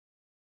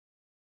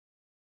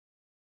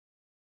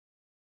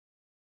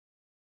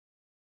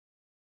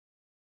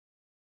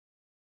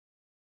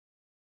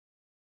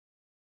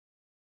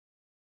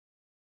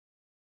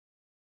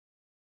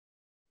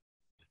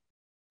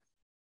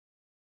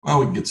Well,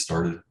 we can get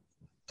started.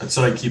 I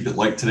said I'd keep it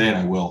light today, and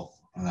I will.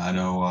 And I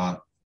know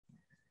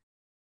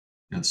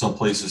in some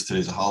places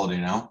today's a holiday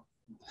now,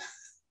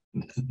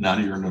 not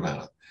here in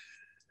Nevada,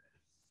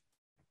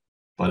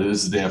 but it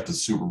is the day after the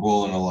Super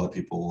Bowl, and a lot of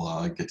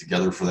people get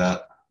together for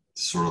that.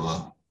 It's sort of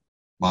a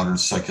modern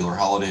secular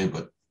holiday,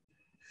 but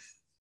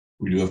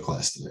we do have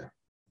class today.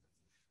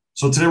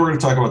 So today we're going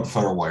to talk about the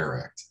Federal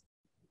Wire Act.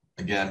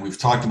 Again, we've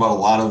talked about a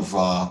lot of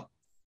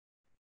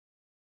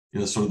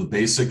sort of the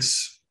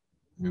basics.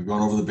 We've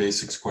gone over the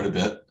basics quite a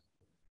bit.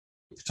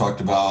 We've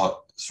talked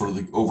about sort of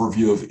the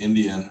overview of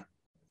Indian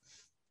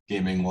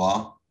gaming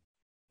law.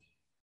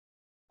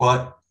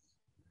 But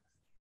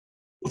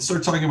let's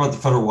start talking about the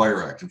Federal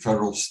Wire Act and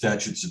federal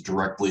statutes that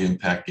directly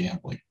impact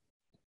gambling.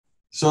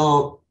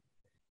 So,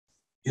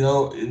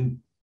 in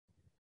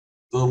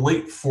the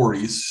late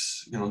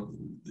 40s,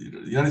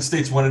 the United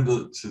States went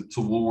into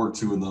World War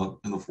II in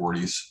the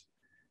 40s,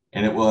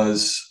 and it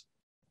was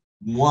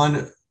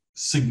one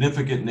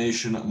significant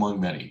nation among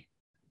many.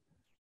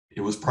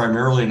 It was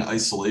primarily an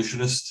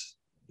isolationist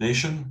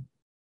nation.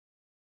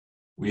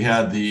 We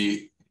had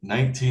the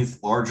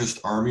 19th largest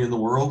army in the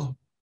world,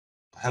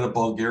 ahead of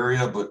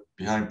Bulgaria, but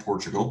behind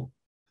Portugal.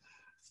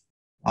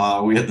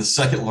 We had the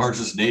second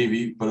largest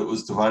navy, but it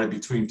was divided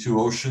between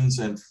two oceans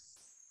and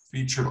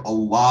featured a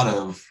lot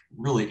of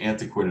really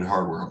antiquated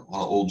hardware, a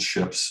lot of old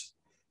ships.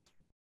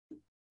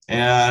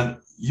 And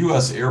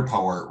US air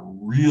power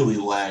really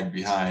lagged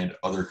behind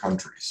other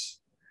countries.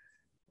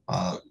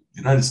 The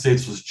United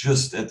States was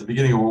just at the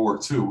beginning of World War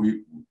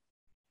II.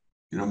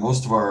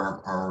 Most of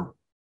our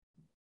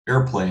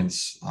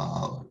airplanes,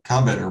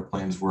 combat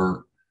airplanes,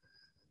 were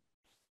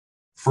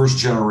first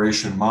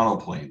generation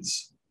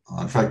monoplanes.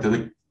 In fact, I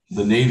think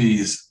the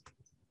Navy's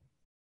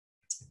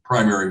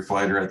primary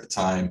fighter at the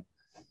time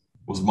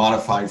was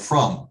modified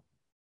from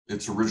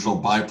its original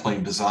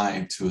biplane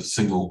design to a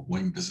single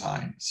wing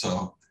design.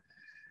 So,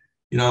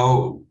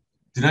 the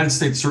United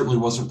States certainly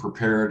wasn't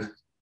prepared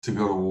to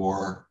go to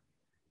war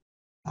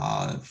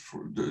at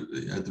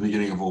the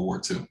beginning of World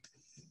War II.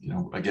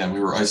 Again, we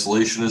were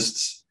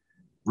isolationists.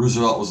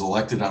 Roosevelt was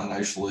elected on an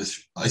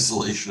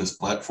isolationist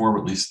platform,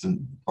 at least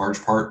in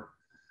large part.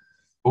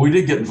 But we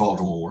did get involved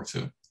in World War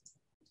II.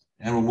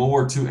 And when World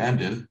War II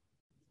ended,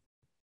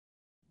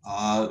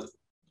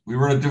 we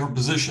were in a different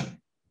position.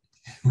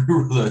 We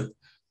were the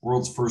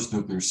world's first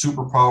nuclear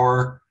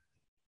superpower,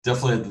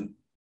 definitely had the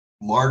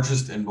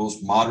largest and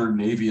most modern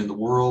Navy in the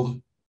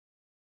world,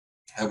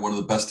 had one of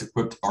the best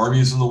equipped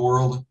armies in the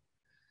world,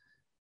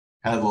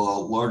 had the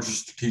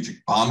largest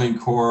strategic bombing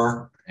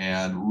corps,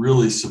 and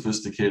really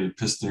sophisticated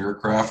piston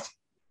aircraft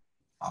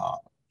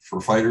for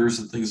fighters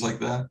and things like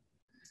that.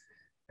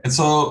 And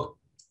so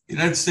the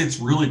United States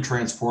really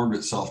transformed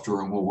itself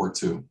during World War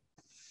II.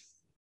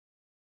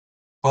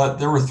 But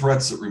there were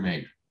threats that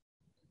remained.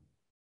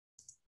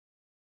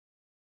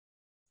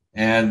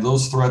 And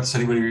those threats,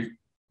 anybody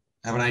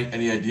have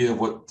any idea of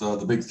what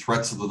the big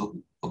threats of the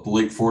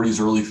late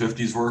 40s, early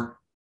 50s were?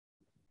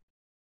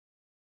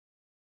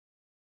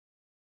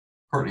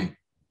 Courtney.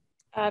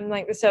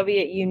 Like the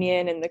Soviet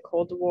Union and the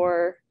Cold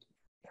War,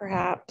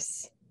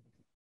 perhaps.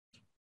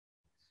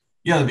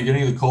 Yeah, the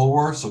beginning of the Cold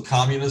War. So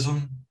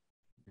communism,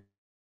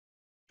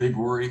 big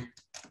worry,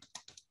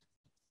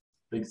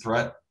 big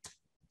threat.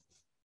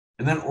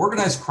 And then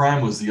organized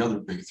crime was the other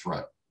big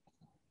threat.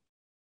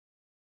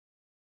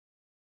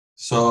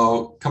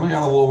 So coming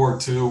out of World War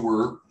II,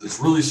 we're this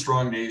really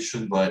strong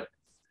nation, but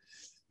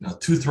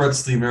two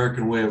threats to the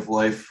American way of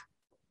life,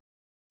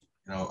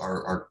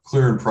 are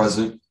clear and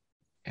present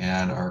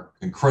and are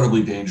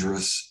incredibly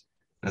dangerous.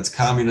 That's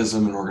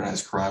communism and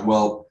organized crime.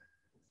 Well,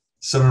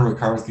 Senator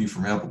McCarthy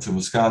from Appleton,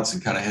 Wisconsin,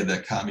 kind of had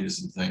that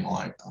communism thing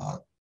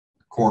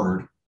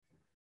cornered.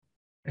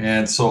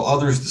 And so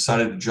others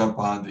decided to jump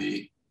on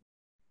the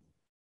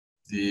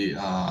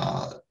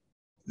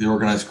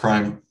organized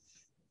crime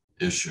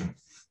issue.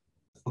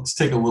 Let's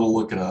take a little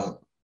look at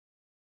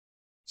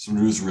some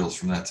newsreels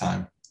from that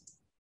time.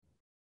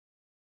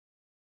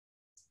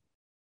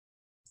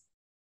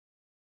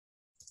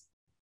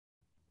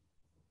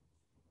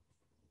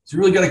 So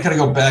you really got to kind of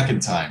go back in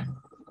time,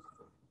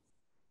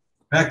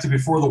 back to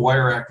before the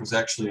Wire Act was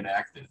actually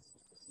enacted.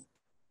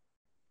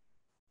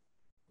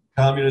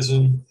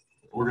 Communism,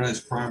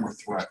 organized crime were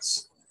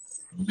threats,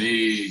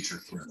 major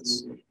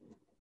threats.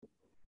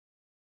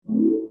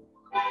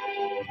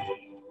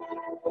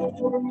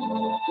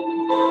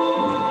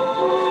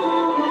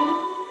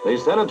 The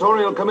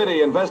Senatorial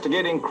Committee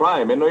investigating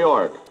crime in New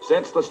York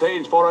sets the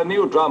stage for a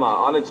new drama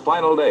on its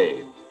final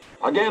day.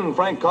 Again,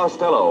 Frank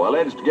Costello,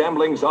 alleged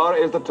gambling czar,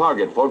 is the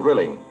target for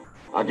grilling.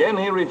 Again,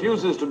 he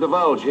refuses to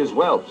divulge his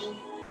wealth.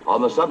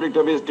 On the subject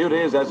of his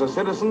duties as a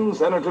citizen,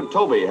 Senator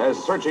Toby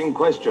has searching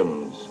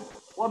questions.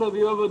 What have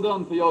you ever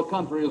done for your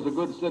country as a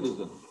good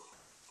citizen?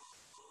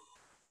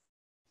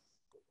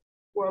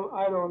 Well,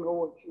 I don't know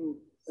what you're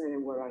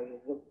saying,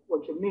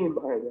 what you mean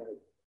by that.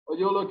 Well,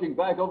 you're looking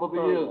back over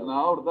the years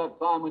now to that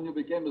time when you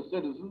became a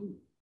citizen,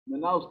 and are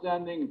now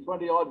standing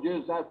 20-odd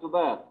years after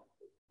that.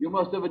 You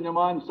must have in your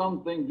mind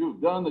some things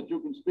you've done that you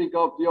can speak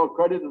of to your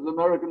credit as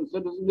American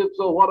citizens. If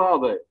so, what are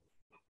they?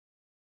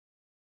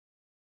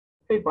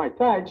 Paid my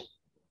tax.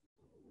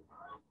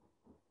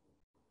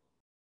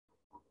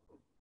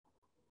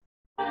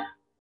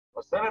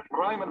 The Senate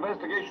Crime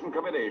Investigation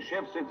Committee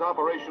shifts its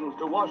operations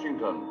to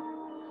Washington,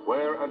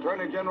 where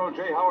Attorney General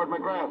J. Howard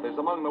McGrath is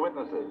among the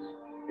witnesses.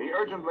 He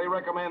urgently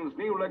recommends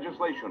new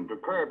legislation to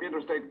curb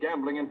interstate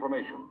gambling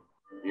information.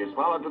 He is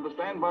followed to the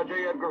stand by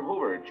J. Edgar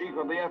Hoover, chief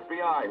of the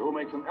FBI, who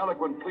makes an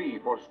eloquent plea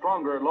for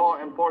stronger law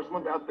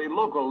enforcement at the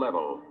local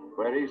level,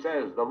 where he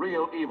says the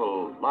real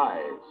evil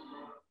lies.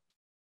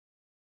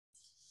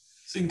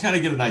 So you can kind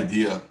of get an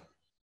idea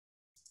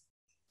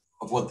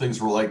of what things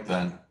were like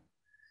then.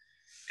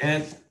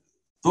 And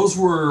those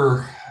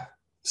were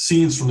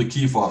scenes from the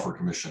Kefauver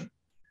Commission.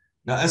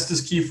 Now,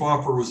 Estes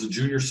Kefauver was a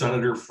junior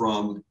senator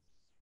from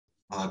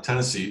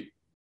Tennessee.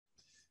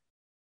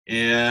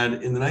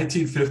 And in the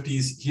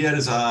 1950s, he had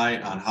his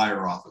eye on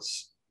higher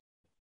office.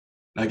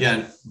 Now,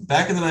 again,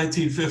 back in the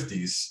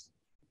 1950s,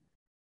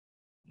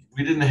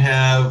 we didn't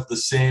have the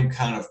same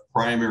kind of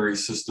primary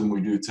system we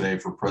do today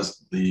for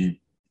the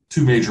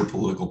two major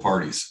political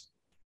parties.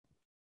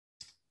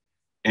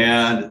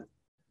 And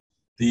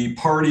the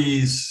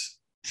parties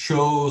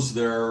chose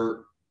their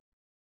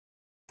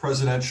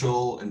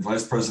presidential and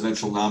vice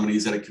presidential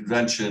nominees at a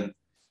convention,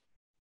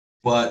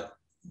 but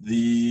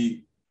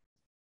the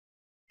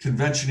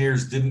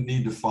conventioneers didn't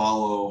need to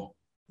follow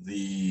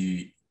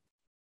the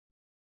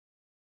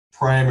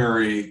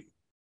primary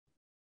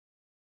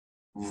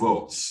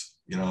votes.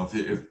 You know,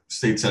 if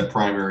states had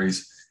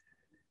primaries,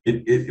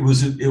 it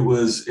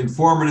was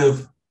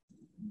informative,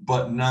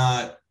 but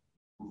not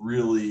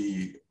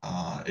really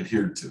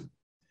adhered to.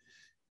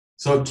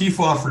 So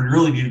Kefauver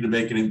really needed to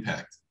make an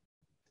impact.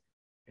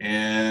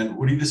 And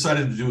what he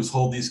decided to do was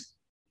hold these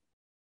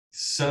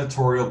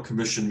senatorial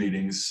commission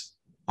meetings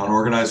on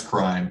organized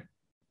crime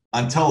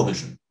on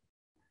television.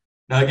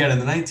 Now, again, in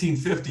the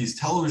 1950s,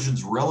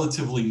 television's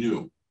relatively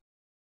new.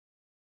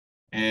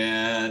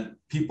 And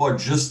people are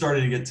just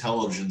starting to get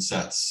television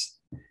sets.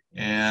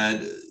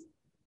 And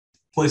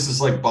places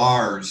like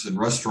bars and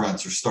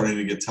restaurants are starting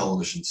to get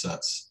television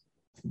sets.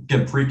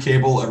 Again,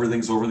 pre-cable,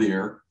 everything's over the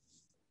air.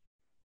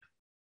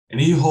 And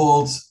he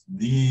holds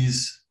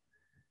these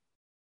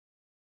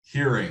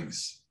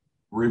hearings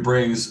where he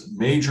brings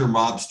major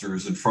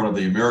mobsters in front of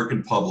the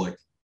American public.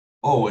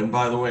 Oh, and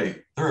by the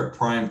way, they're at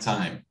prime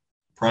time,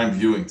 prime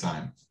viewing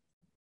time.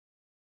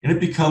 And it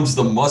becomes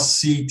the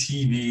must-see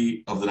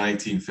TV of the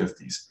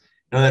 1950s.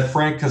 Now, that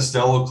Frank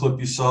Costello clip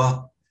you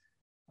saw,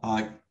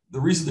 the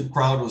reason the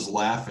crowd was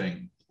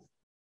laughing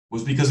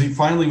was because he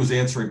finally was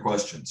answering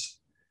questions.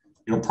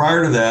 You know,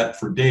 prior to that,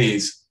 for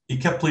days, he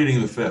kept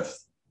pleading the fifth.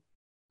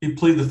 He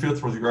pleaded the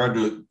fifth with regard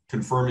to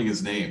confirming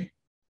his name.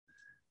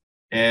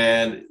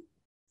 And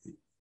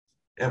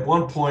at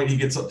one point, he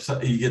gets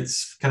upset, he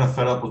gets kind of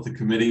fed up with the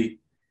committee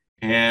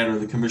or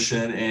the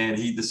commission, and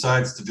he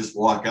decides to just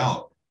walk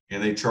out.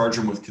 And they charge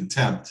him with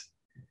contempt.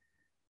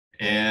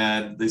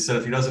 And they said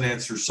if he doesn't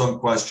answer some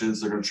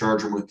questions, they're going to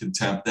charge him with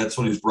contempt. That's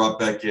when he's brought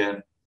back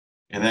in,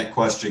 and that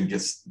question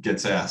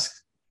gets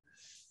asked.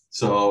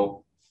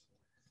 So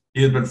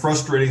he had been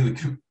frustrating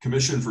the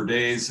commission for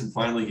days, and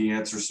finally he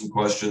answers some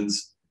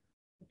questions,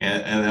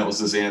 and that was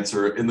his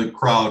answer. And the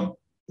crowd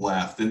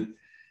laughed. And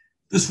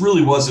this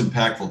really was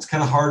impactful. It's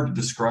kind of hard to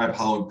describe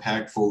how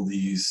impactful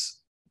these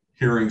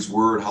hearings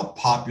were and how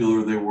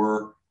popular they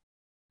were.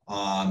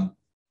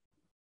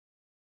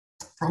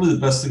 Probably the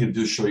best thing to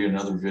do is show you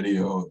another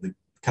video that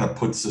kind of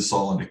puts this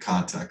all into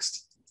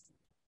context.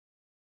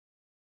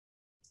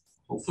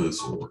 Hopefully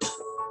this will work. I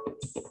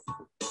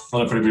don't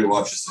know if anybody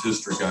watches the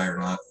History Guy or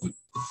not, but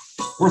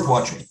worth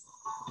watching.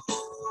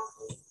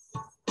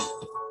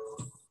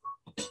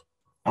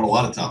 On a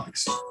lot of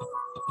topics.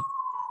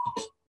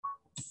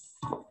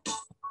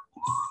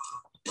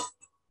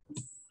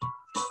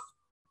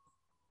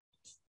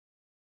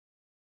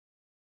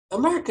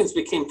 Americans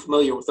became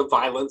familiar with the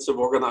violence of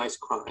organized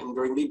crime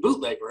during the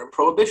bootlegger and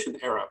prohibition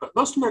era, but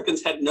most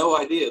Americans had no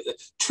idea the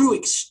true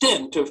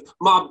extent of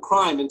mob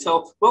crime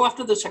until well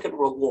after the Second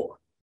World War.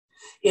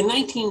 In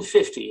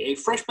 1950, a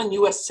freshman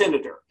U.S.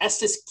 Senator,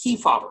 Estes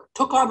Kefauver,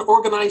 took on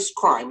organized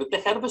crime at the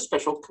head of a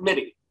special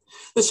committee.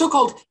 The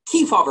so-called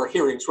Kefauver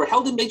hearings were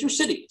held in major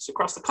cities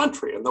across the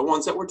country, and the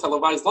ones that were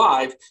televised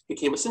live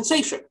became a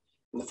sensation,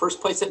 in the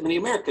first place that many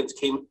Americans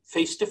came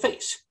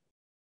face-to-face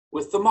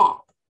with the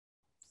mob.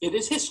 It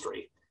is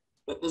history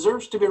that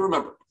deserves to be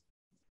remembered.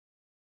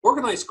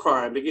 Organized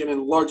crime began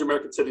in large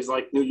American cities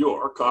like New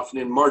York, often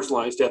in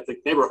marginalized ethnic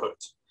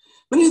neighborhoods.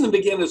 Many of them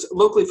began as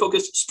locally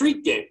focused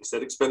street gangs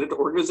that expanded to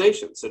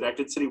organizations that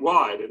acted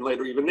citywide and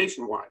later even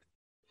nationwide.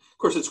 Of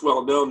course, it's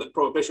well known that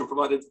Prohibition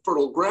provided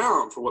fertile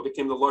ground for what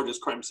became the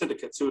largest crime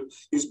syndicates who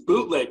used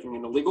bootlegging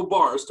and illegal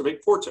bars to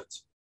make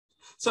fortunes.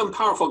 Some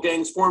powerful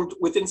gangs formed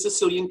within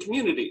Sicilian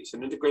communities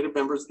and integrated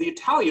members of the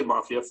Italian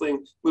mafia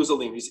fleeing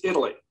Mussolini's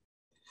Italy.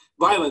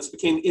 Violence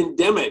became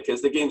endemic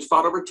as the gangs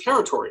fought over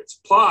territory and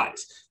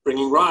supplies,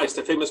 bringing rise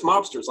to famous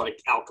mobsters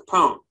like Al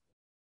Capone.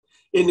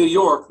 In New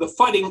York, the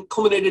fighting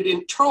culminated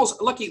in Charles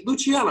Lucky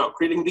Luciano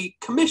creating the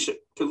Commission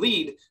to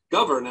lead,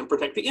 govern, and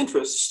protect the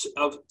interests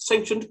of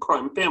sanctioned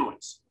crime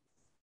families.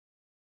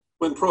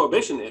 When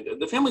Prohibition ended,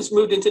 the families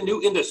moved into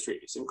new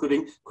industries,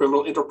 including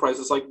criminal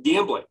enterprises like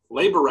gambling,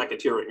 labor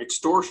racketeering,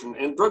 extortion,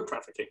 and drug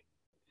trafficking.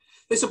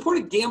 They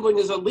supported gambling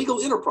as a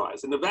legal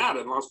enterprise in Nevada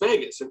and Las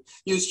Vegas and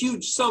used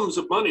huge sums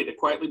of money to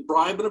quietly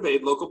bribe and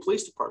evade local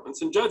police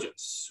departments and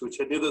judges, which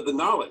had neither the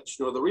knowledge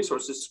nor the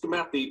resources to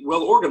combat the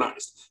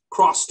well-organized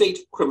cross-state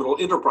criminal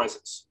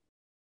enterprises.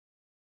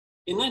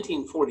 In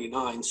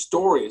 1949,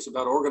 stories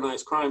about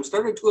organized crime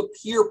started to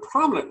appear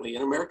prominently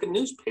in American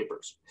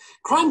newspapers.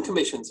 Crime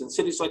commissions in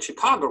cities like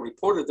Chicago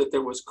reported that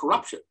there was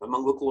corruption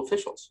among local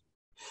officials.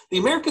 The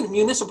American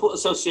Municipal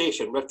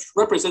Association, which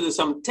represented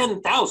some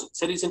 10,000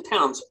 cities and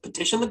towns,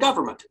 petitioned the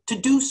government to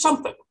do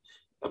something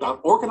about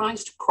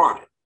organized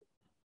crime.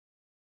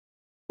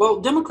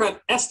 While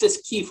Democrat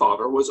Estes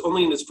Kefauver was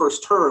only in his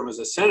first term as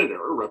a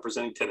senator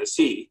representing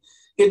Tennessee,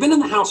 he had been in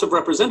the House of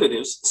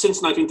Representatives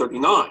since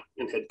 1939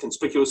 and had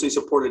conspicuously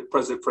supported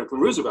President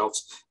Franklin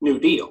Roosevelt's New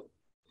Deal.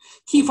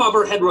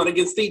 Kefauver had run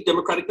against the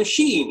Democratic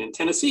machine in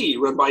Tennessee,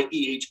 run by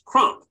E.H.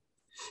 Crump.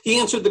 He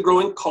answered the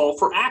growing call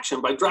for action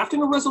by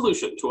drafting a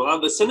resolution to allow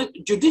the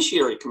Senate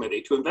Judiciary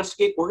Committee to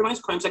investigate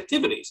organized crime's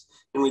activities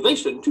in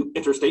relation to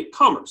interstate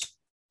commerce.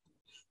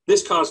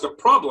 This caused a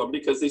problem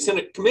because the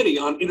Senate Committee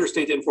on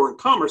Interstate and Foreign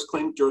Commerce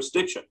claimed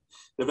jurisdiction.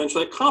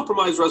 Eventually, a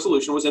compromise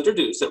resolution was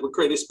introduced that would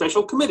create a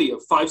special committee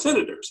of 5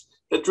 senators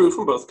that drew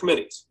from both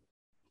committees.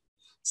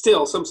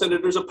 Still, some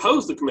senators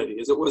opposed the committee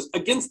as it was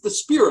against the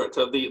spirit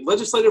of the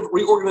Legislative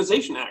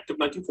Reorganization Act of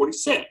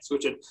 1946,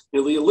 which had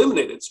nearly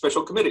eliminated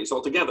special committees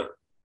altogether.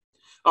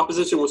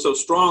 Opposition was so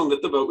strong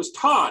that the vote was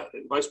tied,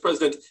 and Vice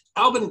President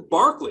Alvin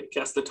Barkley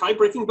cast the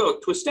tie-breaking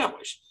vote to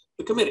establish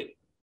the committee.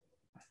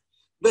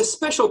 The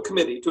Special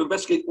Committee to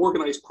investigate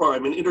organized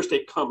crime and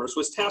interstate commerce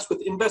was tasked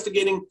with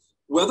investigating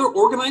whether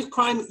organized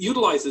crime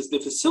utilizes the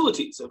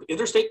facilities of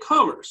interstate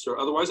commerce or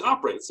otherwise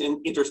operates in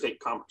interstate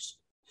commerce.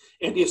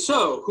 And if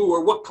so, who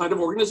or what kind of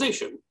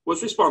organization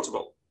was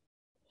responsible?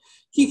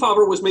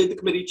 Kefauver was made the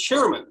committee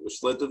chairman,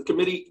 which led to the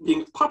committee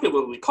being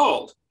popularly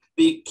called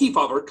the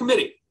Kefauver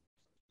Committee.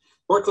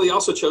 Barkley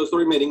also chose the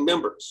remaining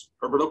members: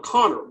 Herbert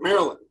O'Connor,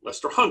 Maryland;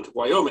 Lester Hunt of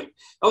Wyoming;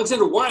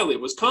 Alexander Wiley,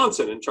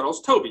 Wisconsin; and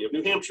Charles Tobey of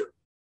New Hampshire.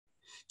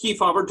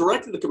 Kefauver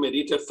directed the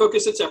committee to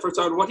focus its efforts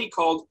on what he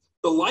called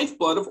the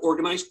lifeblood of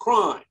organized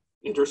crime,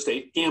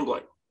 interstate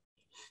gambling.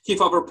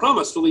 Kefauver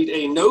promised to lead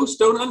a no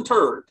stone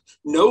unturned,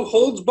 no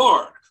holds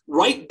barred,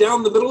 right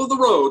down the middle of the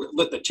road,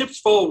 let the chips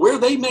fall where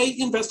they may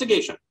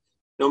investigation,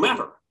 no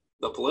matter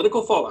the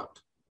political fallout.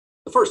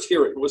 The first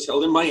hearing was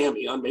held in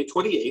Miami on May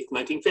 28,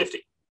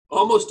 1950.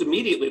 Almost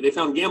immediately, they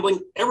found gambling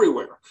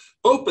everywhere,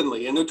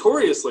 openly and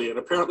notoriously, and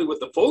apparently with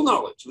the full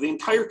knowledge of the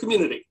entire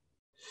community.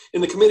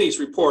 In the committee's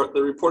report, they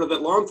reported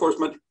that law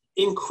enforcement,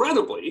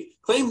 incredibly,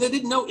 claimed they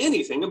didn't know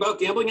anything about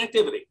gambling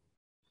activity.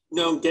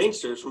 Known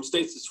gangsters from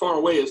states as far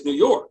away as New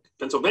York,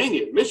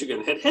 Pennsylvania, and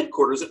Michigan had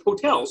headquarters at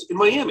hotels in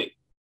Miami.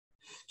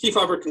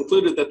 Kefauver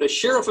concluded that the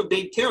sheriff of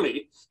Dade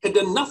County had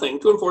done nothing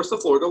to enforce the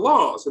Florida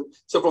laws, and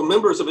several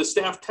members of his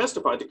staff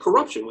testified to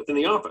corruption within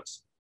the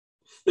office.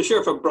 The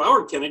sheriff of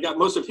Broward County got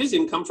most of his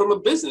income from a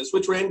business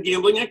which ran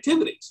gambling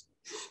activities.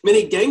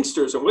 Many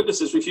gangsters and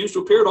witnesses refused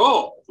to appear at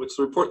all, which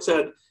the report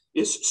said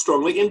is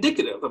strongly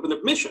indicative of an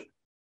admission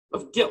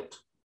of guilt.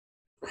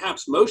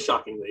 Perhaps most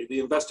shockingly, the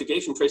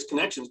investigation traced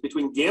connections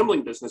between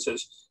gambling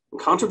businesses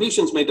and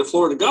contributions made to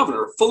Florida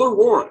Governor Fuller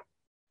Warren.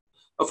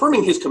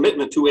 Affirming his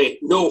commitment to a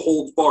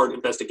no-holds-barred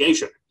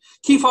investigation,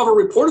 Kefauver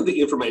reported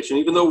the information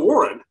even though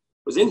Warren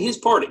was in his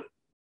party.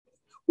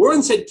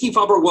 Warren said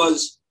Kefauver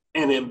was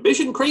an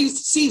ambition-crazed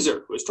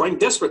Caesar who was trying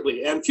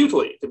desperately and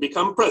futilely to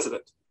become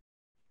president.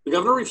 The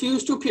governor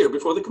refused to appear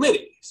before the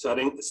committee,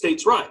 citing the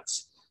state's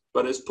rights,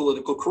 but his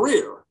political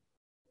career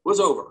was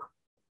over.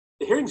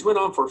 The hearings went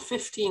on for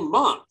 15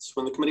 months.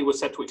 When the committee was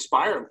set to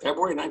expire in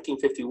February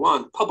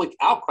 1951, public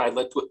outcry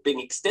led to it being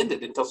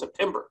extended until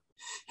September.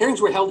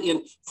 Hearings were held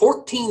in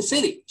 14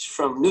 cities,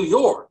 from New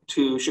York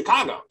to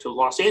Chicago to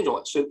Los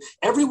Angeles, and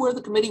everywhere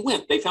the committee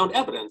went, they found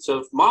evidence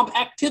of mob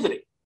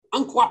activity,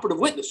 uncooperative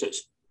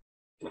witnesses,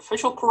 and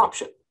official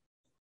corruption.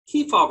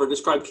 Kefauver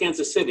described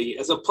Kansas City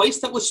as a place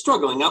that was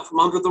struggling out from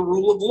under the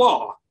rule of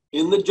law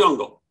in the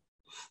jungle.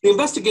 The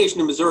investigation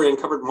in Missouri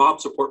uncovered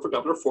mob support for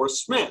Governor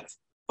Forrest Smith.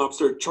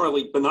 Mobster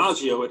Charlie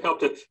Banaggio had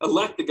helped to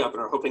elect the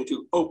governor, hoping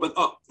to open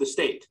up the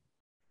state.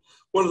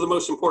 One of the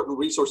most important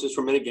resources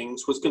for many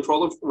gangs was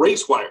control of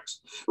race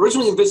wires.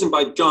 Originally envisioned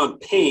by John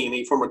Payne,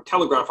 a former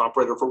telegraph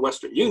operator for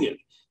Western Union,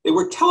 they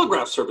were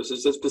telegraph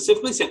services that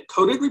specifically sent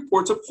coded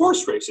reports of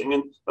horse racing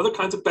and other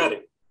kinds of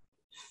betting.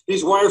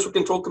 These wires were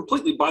controlled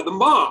completely by the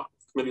mob.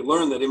 The committee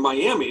learned that in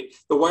Miami,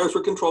 the wires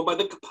were controlled by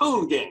the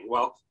Capone gang,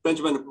 while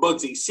Benjamin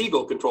Bugsy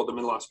Siegel controlled them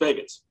in Las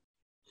Vegas.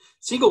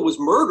 Siegel was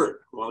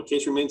murdered. While the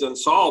case remains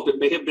unsolved, it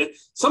may have been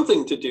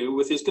something to do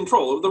with his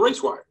control of the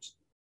race wires.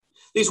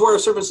 These wire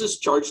services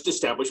charged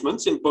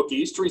establishments and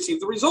bookies to receive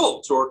the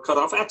results or cut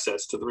off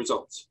access to the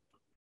results.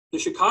 The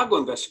Chicago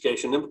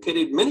investigation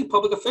implicated many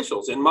public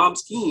officials in mob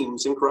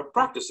schemes and corrupt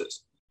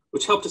practices,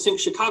 which helped to sink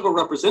Chicago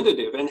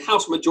Representative and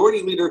House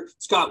Majority Leader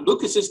Scott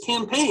Lucas's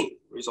campaign,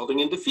 resulting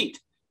in defeat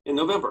in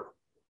November.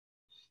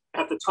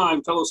 At the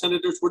time, fellow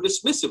senators were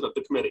dismissive of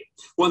the committee.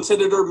 One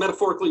senator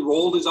metaphorically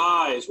rolled his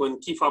eyes when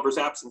Kefauver's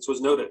absence was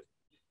noted.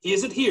 He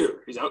isn't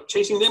here. He's out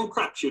chasing them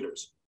crap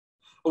shooters.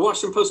 A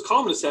Washington Post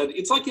columnist said,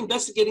 it's like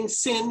investigating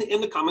sin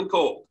in the common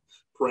cold,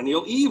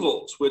 perennial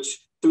evils, which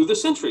through the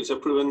centuries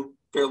have proven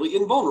fairly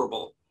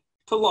invulnerable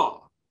to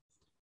law.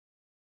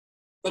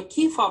 But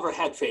Kefauver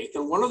had faith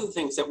in one of the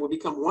things that would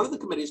become one of the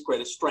committee's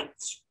greatest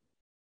strengths,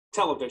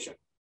 television.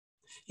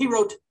 He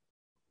wrote,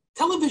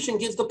 television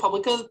gives the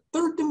public a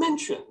third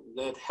dimension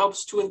that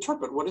helps to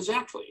interpret what is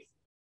actually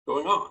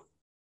going on.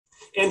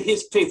 And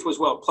his faith was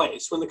well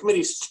placed. When the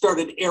committee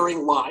started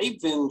airing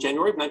live in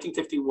January of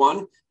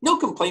 1951, no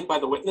complaint by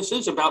the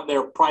witnesses about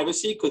their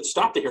privacy could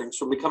stop the hearings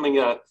from becoming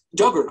a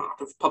juggernaut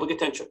of public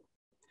attention.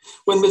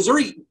 When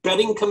Missouri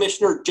betting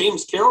commissioner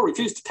James Carroll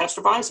refused to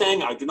testify,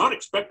 saying, I do not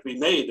expect to be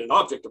made an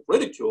object of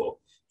ridicule,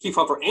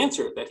 Kefauver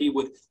answered that he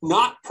would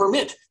not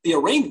permit the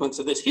arrangements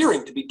of this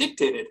hearing to be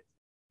dictated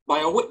by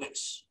a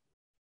witness.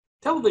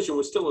 Television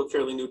was still a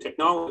fairly new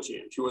technology,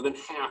 and fewer than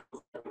half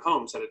of American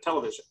homes had a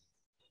television.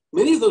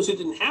 Many of those who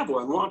didn't have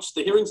one watched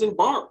the hearings in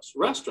bars,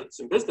 restaurants,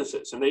 and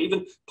businesses, and they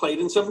even played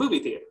in some movie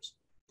theaters.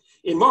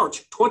 In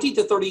March, 20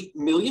 to 30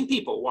 million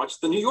people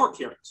watched the New York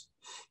hearings.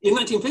 In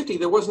 1950,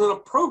 there wasn't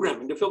enough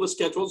programming to fill the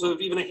schedules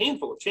of even a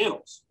handful of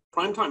channels.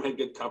 Primetime had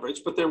good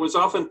coverage, but there was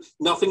often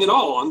nothing at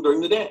all on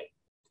during the day.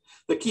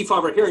 The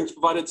Kefauver hearings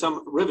provided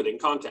some riveting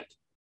content.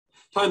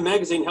 Time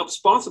magazine helped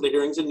sponsor the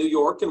hearings in New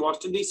York and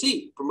Washington,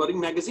 D.C., promoting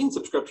magazine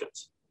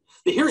subscriptions.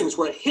 The hearings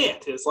were a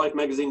hit, as Life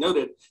magazine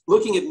noted.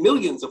 Looking at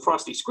millions of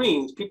frosty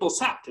screens, people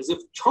sat as if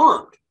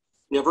charmed.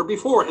 Never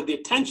before had the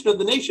attention of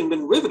the nation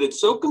been riveted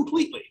so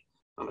completely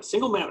on a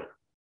single matter.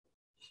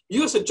 The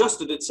U.S.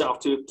 adjusted itself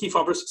to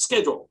Kefauver's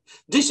schedule.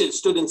 Dishes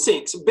stood in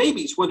sinks,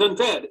 babies went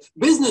unfed,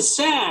 business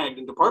sagged,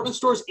 and department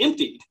stores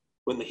emptied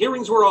when the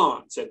hearings were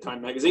on, said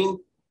Time magazine.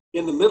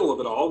 In the middle of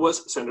it all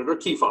was Senator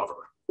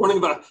Kefauver, warning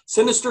about a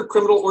sinister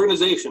criminal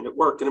organization at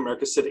work in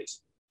America's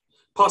cities.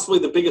 Possibly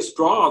the biggest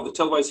draw of the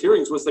televised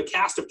hearings was the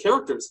cast of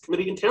characters the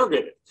committee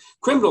interrogated,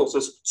 criminals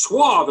as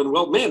suave and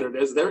well-mannered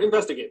as their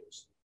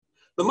investigators.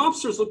 The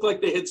mobsters looked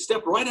like they had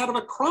stepped right out of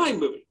a crime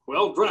movie,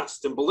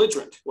 well-dressed and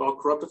belligerent, while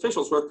corrupt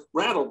officials were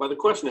rattled by the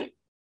questioning.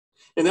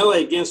 In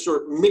L.A.,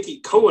 gangster Mickey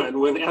Cohen,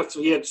 when asked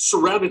if he had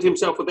surrounded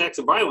himself with acts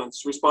of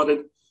violence,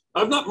 responded,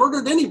 I've not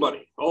murdered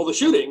anybody. All the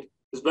shooting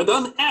has been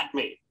done at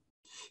me.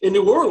 In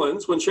New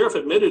Orleans, when sheriff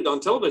admitted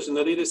on television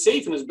that he had a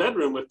safe in his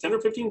bedroom with $10,000 or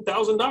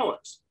 $15,000.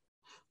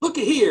 Look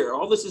at here,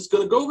 all this is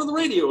going to go over the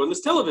radio and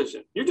this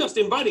television. You're just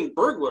inviting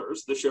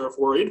burglars, the sheriff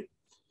worried.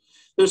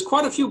 There's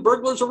quite a few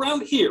burglars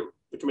around here,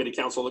 the committee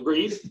counsel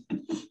agreed.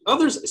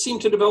 Others seem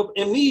to develop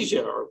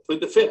amnesia or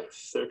plead the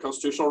fifth, their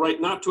constitutional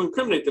right not to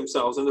incriminate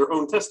themselves in their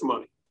own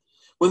testimony.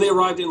 When they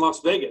arrived in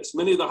Las Vegas,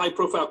 many of the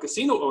high-profile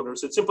casino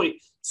owners had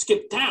simply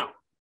skipped town.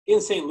 In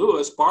St.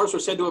 Louis, bars were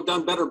said to have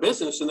done better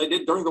business than they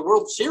did during the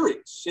World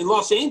Series. In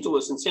Los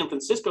Angeles and San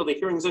Francisco, the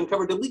hearings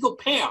uncovered illegal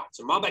payouts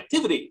and mob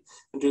activity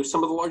into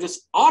some of the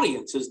largest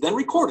audiences then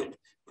recorded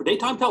for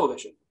daytime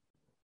television.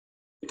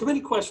 The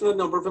committee questioned a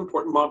number of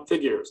important mob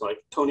figures like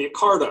Tony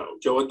Accardo,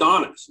 Joe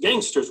Adonis,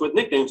 gangsters with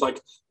nicknames like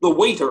The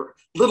Waiter,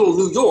 Little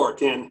New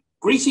York, and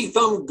Greasy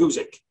Thumb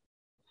Guzik.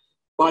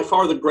 By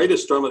far the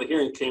greatest drum of the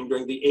hearing came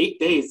during the 8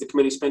 days the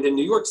committee spent in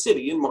New York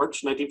City in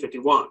March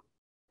 1951.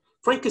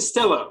 Frank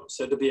Costello,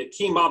 said to be a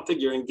key mob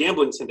figure in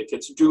gambling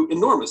syndicates, drew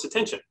enormous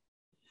attention.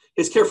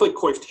 His carefully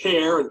coiffed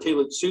hair and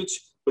tailored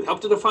suits would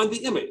help to define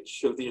the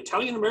image of the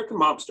Italian-American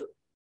mobster.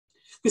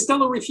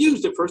 Costello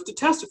refused at first to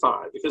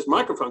testify because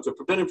microphones would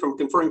prevent him from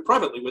conferring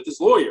privately with his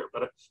lawyer,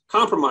 but a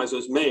compromise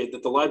was made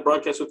that the live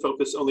broadcast would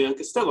focus only on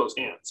Costello's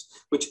hands,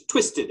 which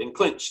twisted and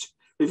clenched,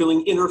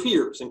 revealing inner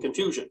fears and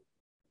confusion.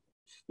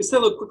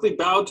 Costello quickly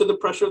bowed to the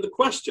pressure of the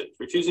questions,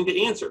 refusing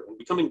to answer and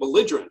becoming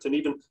belligerent and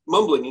even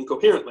mumbling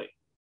incoherently.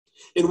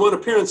 In one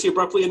appearance, he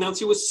abruptly announced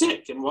he was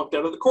sick and walked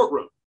out of the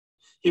courtroom.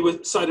 He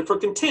was cited for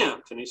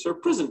contempt, and he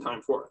served prison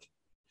time for it.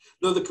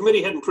 Though the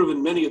committee hadn't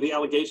proven many of the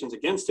allegations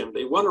against him,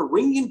 they won a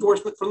ringing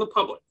endorsement from the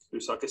public, who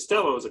saw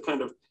Costello as a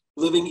kind of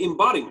living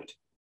embodiment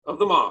of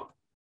the mob.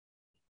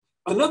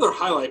 Another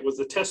highlight was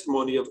the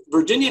testimony of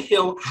Virginia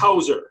Hill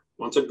Hauser,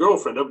 once a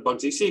girlfriend of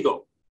Bugsy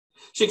Siegel.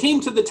 She came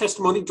to the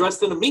testimony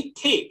dressed in a mink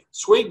cape,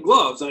 suede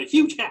gloves, and a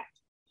huge hat.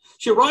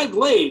 She arrived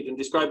late and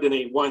described in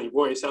a whiny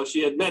voice how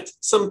she had met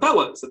some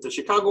fellas at the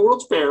Chicago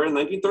World's Fair in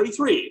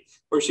 1933,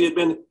 where she had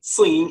been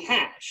slinging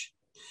hash.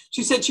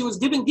 She said she was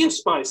given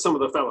gifts by some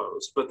of the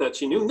fellows, but that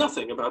she knew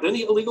nothing about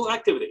any illegal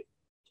activity.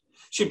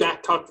 She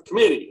backtalked the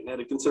committee and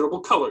added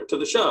considerable color to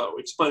the show,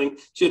 explaining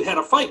she had had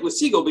a fight with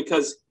Siegel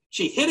because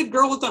she hit a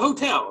girl at the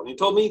hotel and he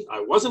told me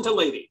I wasn't a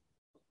lady.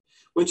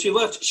 When she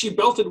left, she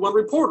belted one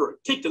reporter and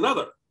kicked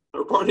another.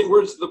 Her parting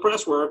words to the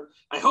press were,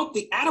 I hope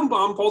the atom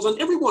bomb falls on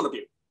every one of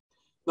you.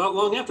 Not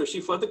long after,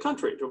 she fled the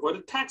country to avoid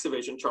a tax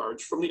evasion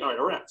charge from the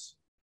IRS.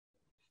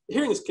 The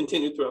hearings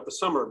continued throughout the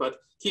summer, but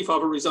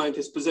Kefauver resigned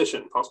his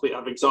position, possibly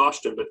out of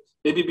exhaustion, but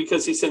maybe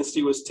because he sensed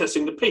he was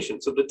testing the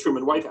patience of the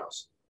Truman White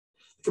House.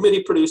 The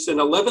committee produced an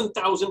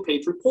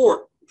 11,000-page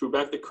report, drew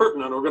back the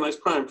curtain on organized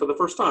crime for the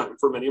first time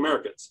for many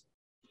Americans.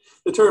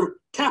 The term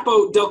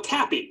capo del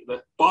capi,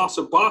 the boss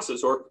of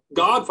bosses or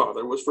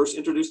godfather, was first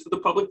introduced to the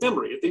public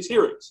memory at these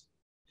hearings.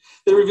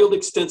 They revealed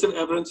extensive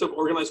evidence of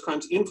organized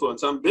crime's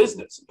influence on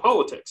business and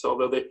politics,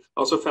 although they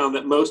also found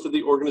that most of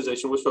the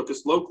organization was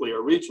focused locally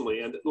or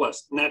regionally and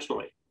less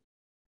nationally.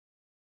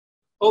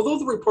 Although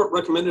the report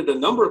recommended a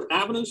number of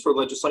avenues for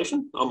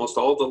legislation, almost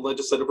all the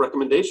legislative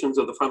recommendations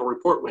of the final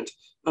report went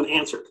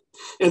unanswered.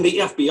 And the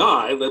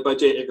FBI, led by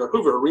J. Edgar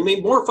Hoover,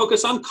 remained more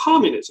focused on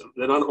communism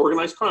than on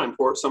organized crime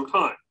for some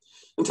time,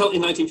 until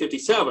in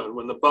 1957,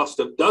 when the bust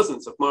of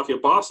dozens of mafia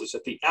bosses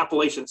at the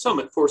Appalachian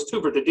Summit forced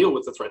Hoover to deal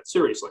with the threat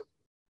seriously.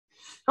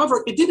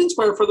 However, it did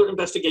inspire further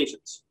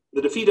investigations.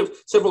 The defeat of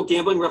several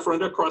gambling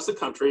referenda across the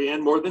country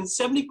and more than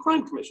 70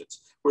 crime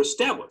commissions were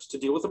established to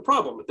deal with the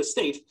problem at the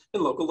state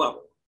and local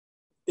level.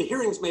 The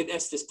hearings made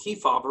Estes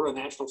Kefauver a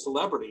national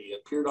celebrity. He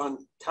appeared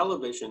on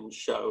television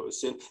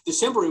shows. In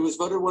December, he was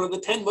voted one of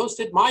the 10 most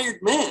admired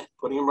men,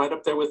 putting him right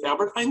up there with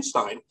Albert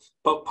Einstein,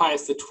 Pope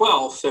Pius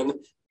XII, and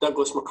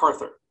Douglas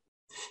MacArthur.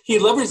 He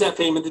leveraged that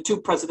fame into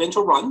 2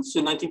 presidential runs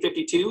in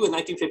 1952 and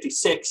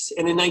 1956,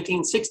 and in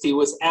 1960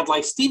 was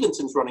Adlai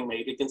Stevenson's running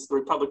mate against the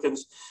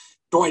Republicans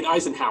Dwight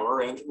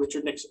Eisenhower and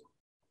Richard Nixon.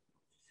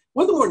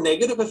 One of the more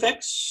negative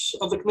effects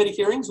of the committee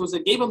hearings was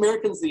it gave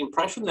Americans the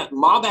impression that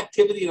mob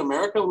activity in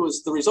America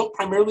was the result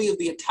primarily of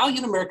the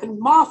Italian-American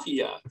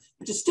mafia,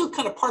 which is still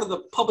kind of part of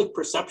the public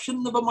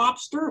perception of a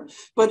mobster,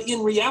 but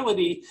in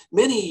reality,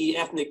 many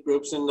ethnic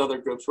groups and other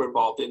groups were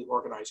involved in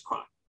organized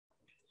crime.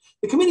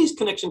 The committee's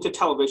connection to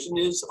television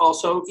is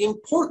also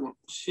important.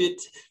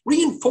 It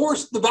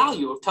reinforced the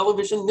value of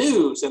television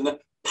news and the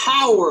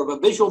power of a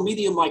visual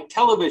medium like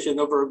television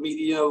over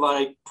media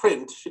like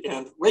print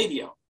and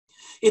radio.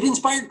 It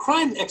inspired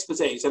crime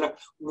exposés and a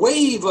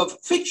wave of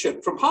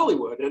fiction from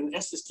Hollywood, and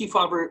Estes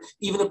Kefauver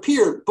even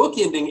appeared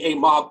bookending a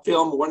mob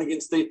film, Warning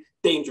Against the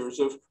Dangers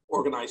of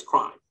Organized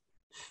Crime.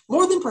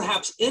 More than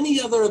perhaps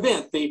any other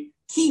event, the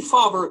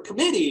Kefauver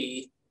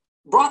Committee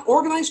brought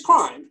organized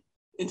crime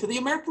into the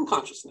American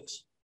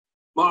consciousness.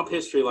 Mob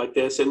history like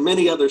this and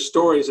many other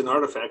stories and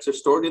artifacts are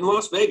stored in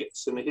Las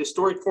Vegas in the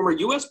historic former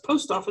U.S.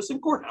 Post Office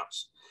and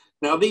Courthouse,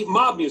 now the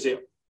Mob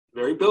Museum,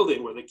 the very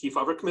building where the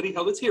Kefauver Committee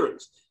held its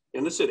hearings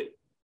in the city.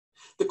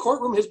 The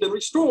courtroom has been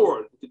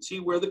restored. You can see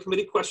where the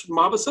committee questioned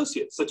mob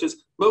associates such as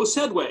Moe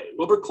Sedway,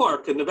 Wilbur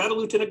Clark, and Nevada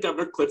Lieutenant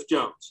Governor Cliff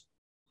Jones.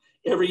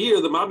 Every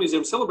year, the Mob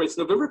Museum celebrates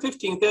November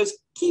 15th as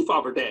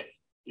Kefauver Day.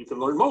 You can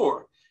learn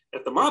more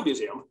at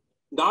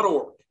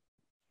themobmuseum.org.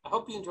 I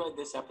hope you enjoyed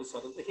this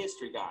episode of The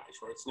History Guy,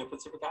 short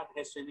snippets of forgotten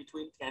history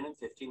between 10 and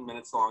 15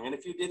 minutes long. And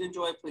if you did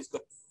enjoy it, please go.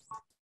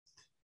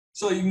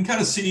 So you can kind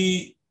of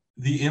see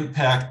the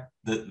impact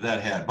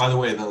that had. By the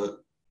way, the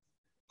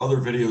other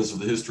videos of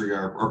The History Guy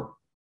are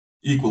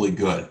equally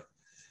good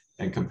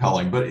and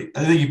compelling, but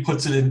I think he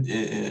puts it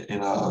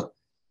in a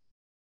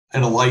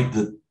light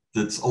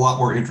that's a lot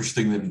more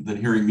interesting than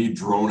hearing me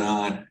drone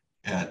on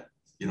at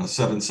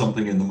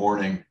 7-something in the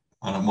morning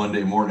on a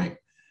Monday morning.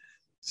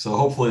 So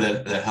hopefully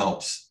that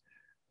helps.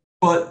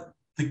 But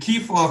the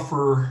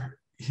Kefauver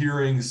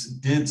hearings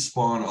did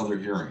spawn other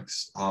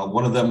hearings.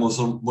 One of them was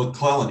the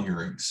McClellan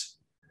hearings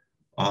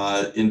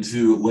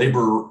into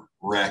labor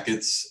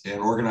rackets and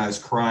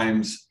organized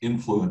crime's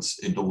influence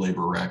into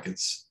labor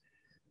rackets.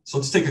 So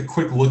let's take a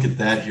quick look at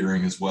that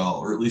hearing as well,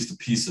 or at least a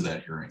piece of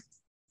that hearing.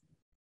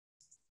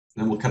 And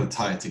then we'll kind of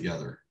tie it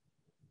together.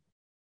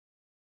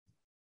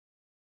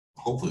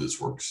 Hopefully this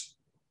works.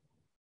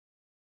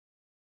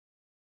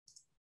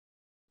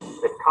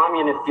 If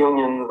communist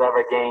unions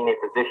ever gain a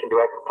position to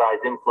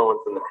exercise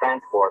influence in the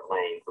transport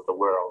lanes of the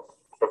world,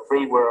 the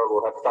free world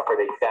will have suffered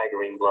a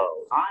staggering blow.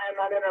 I am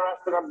not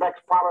interested in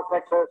Beck's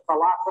politics or his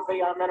philosophy.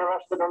 I'm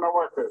interested in the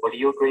workers. Well, do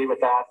you agree with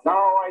that? No,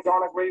 I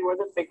don't agree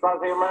with it because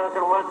the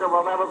American worker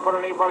will never put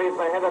anybody at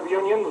the head of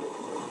unions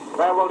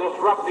that will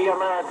disrupt the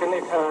American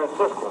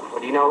system. Well,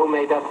 do you know who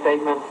made that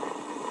statement?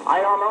 I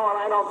don't know and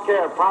I don't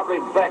care.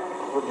 Probably Beck.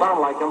 Would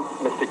sound like him.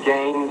 Mr.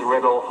 James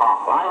Riddle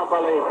Hoffa. I don't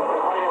believe it.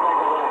 What do you think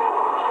of that?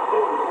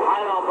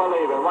 I don't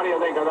believe it. What do you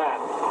think of that?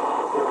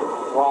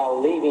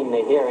 While leaving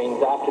the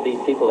hearings after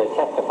these people had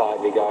testified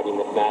regarding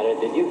this matter,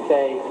 did you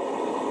say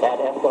that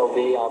SOB,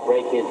 I'll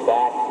break his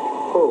back?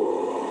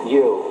 Who?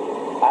 You.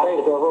 After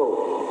to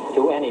who?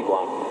 To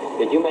anyone.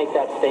 Did you make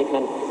that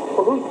statement?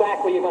 Well, whose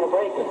back were you going to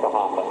break, Mr.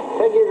 Hoffa?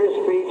 Figure your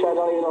speech. I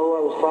don't even know who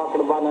I was talking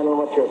about, and I don't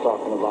know what you're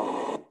talking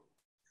about.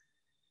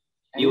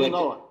 And you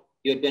know it.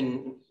 You'd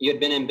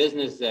been in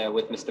business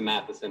with Mr.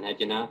 Matheson,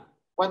 had you not?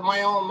 With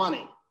my own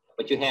money.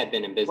 But you had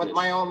been in business. With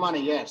my own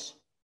money, yes.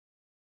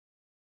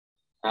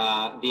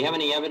 Do you have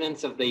any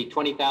evidence of the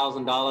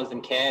 $20,000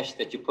 in cash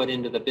that you put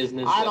into the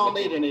business? I don't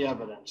need any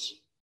evidence.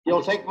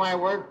 You'll take my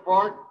word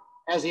for it,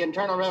 as the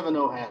Internal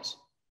Revenue has.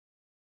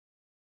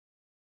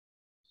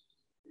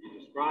 Can you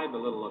describe a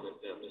little of it,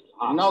 Mr.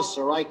 Hoffa? No,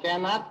 sir, I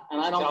cannot,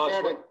 and I don't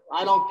care to.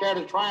 I don't care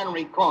to try and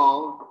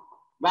recall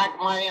back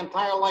my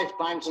entire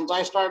lifetime since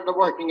I started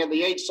working at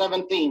the age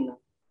 17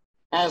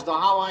 as to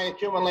how I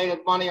accumulated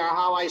money or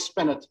how I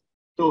spent it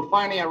to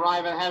finally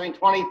arrive at having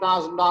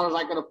 $20,000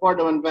 I could afford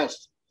to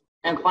invest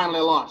and finally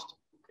lost.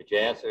 Could you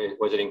answer?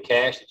 Was it in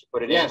cash that you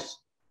put it in? Yes.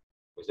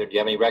 Do you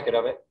have any record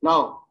of it?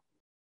 No.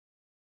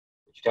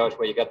 Could you tell us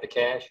where you got the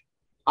cash?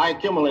 I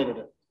accumulated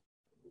it.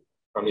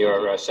 From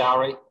your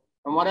salary?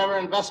 From whatever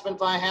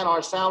investment I had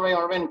or salary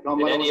or income,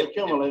 but it was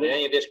accumulated. Did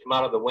any of this come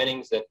out of the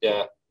winnings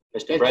that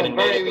Mr. Brennan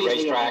made at the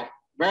racetrack?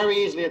 Very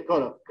easily it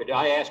could have. Could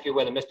I ask you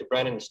whether Mr.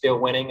 Brennan is still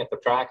winning at the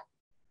track?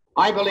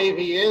 I believe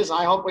he is.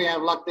 I hope we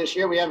have luck this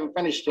year. We haven't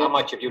finished yet. How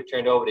much have you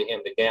turned over to him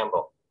to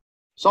gamble?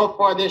 So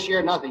far this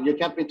year, nothing. You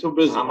kept me too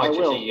busy. How much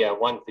has he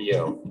won for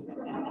you?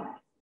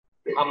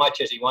 How much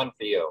has he won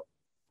for you?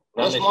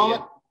 This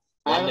moment,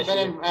 I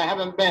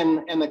haven't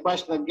been in the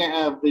question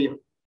of the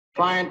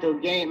trying to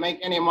make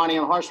any money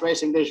on horse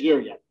racing this year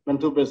yet. Been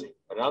too busy.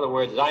 But in other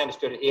words, as I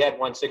understood it, he had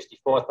won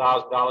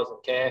 $64,000 in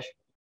cash.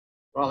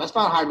 Well, that's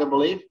not hard to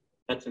believe.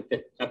 That's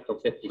up to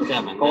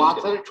 57. Go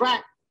out to the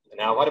track.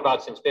 Now, what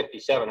about since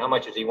 57? How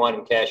much has he won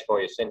in cash for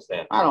you since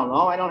then? I don't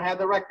know. I don't have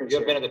the records. You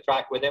ever been at the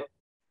track with him?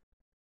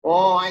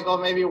 Oh, I go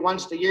maybe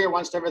once a year,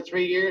 once every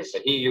 3 years.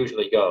 But he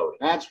usually goes.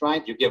 That's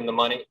right. You give him the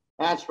money?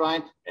 That's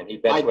right. And he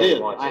bets I where he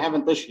did. wants I it.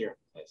 haven't this year.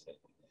 I see.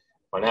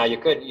 Well, now you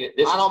could. I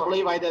don't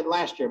believe I did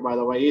last year, by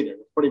the way, either.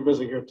 Pretty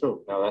busy here,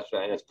 too. No, that's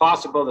right. And it's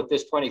possible that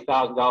this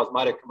 $20,000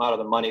 might have come out of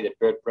the money that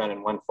Bert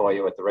Brennan won for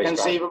you at the racetrack.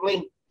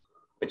 Conceivably.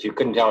 But you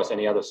couldn't tell us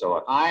any other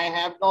sort. I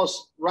have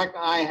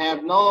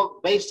no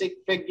basic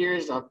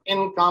figures of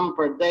income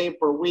per day,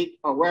 per week,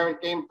 or where it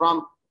came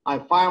from. I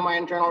file my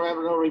Internal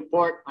Revenue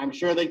report. I'm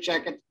sure they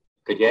check it.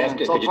 Could you ask?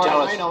 So could you far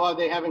tell as us? I know of,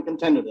 they haven't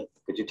contended it.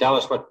 Could you tell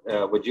us what?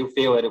 Would you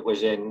feel that it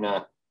was an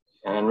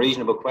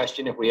unreasonable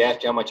question if we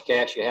asked you how much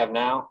cash you have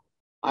now?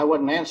 I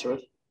wouldn't answer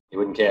it. You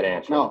wouldn't care to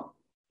answer. No.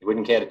 You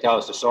wouldn't care to tell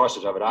us the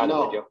sources of it either,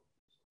 No. would you?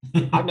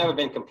 I've never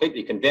been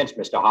completely convinced,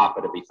 Mr.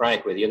 Hoffa, to be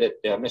frank with you,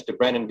 that Mr.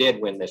 Brennan did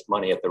win this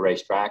money at the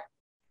racetrack.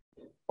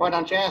 Why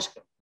don't you ask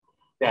him?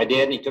 Yeah, I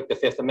did, and he took the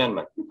Fifth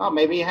Amendment. Well,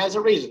 maybe he has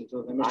a reason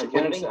to, Mr.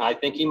 Kennedy. I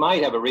think he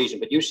might have a reason,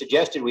 but you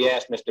suggested we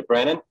ask Mr.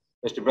 Brennan.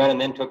 Mr. Brennan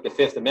then took the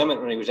Fifth Amendment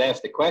when he was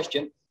asked the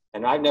question,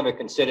 and I've never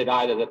considered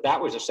either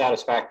that was a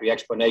satisfactory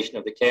explanation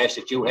of the cash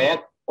that you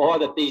had, or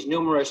that these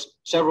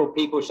several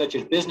people, such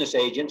as business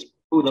agents,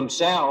 who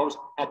themselves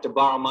had to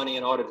borrow money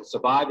in order to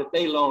survive, that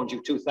they loaned you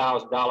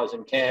 $2,000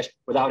 in cash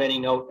without any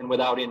note and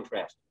without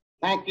interest.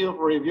 Thank you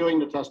for reviewing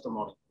the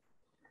testimony.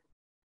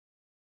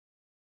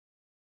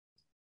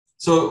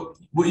 So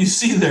what you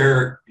see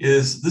there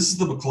is, this is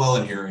the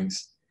McClellan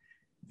hearings.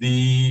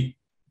 The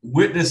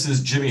witness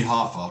is Jimmy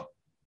Hoffa,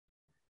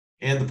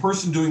 and the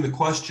person doing the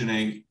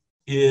questioning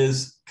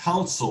is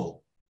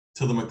counsel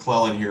to the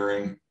McClellan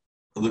hearing,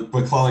 the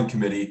McClellan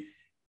committee,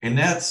 and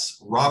that's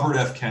Robert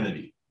F.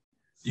 Kennedy.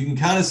 You can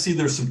kind of see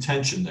there's some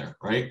tension there,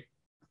 right?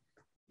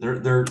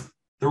 They're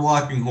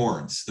locking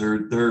horns.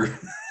 They're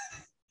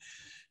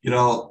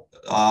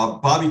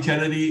Bobby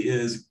Kennedy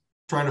is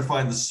trying to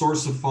find the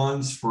source of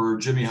funds for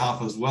Jimmy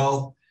Hoffa as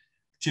well.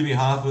 Jimmy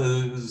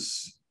Hoffa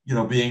is,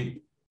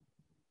 being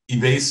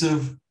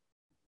evasive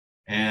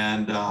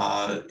and,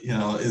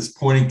 is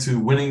pointing to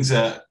winnings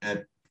at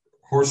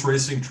horse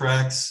racing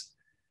tracks,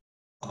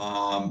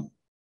 for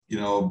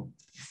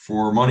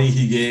money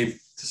he gave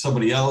to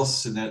somebody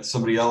else, and that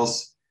somebody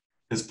else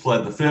has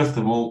pled the Fifth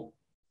and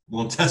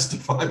won't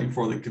testify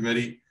before the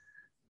committee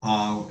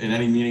in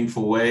any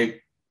meaningful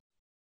way.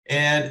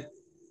 And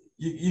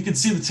you can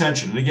see the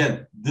tension. And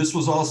again, this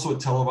was also a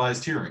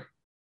televised hearing.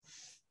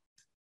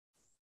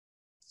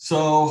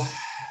 So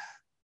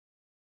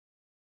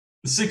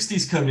the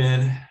 60s come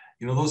in,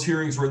 those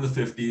hearings were in the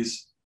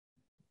 50s.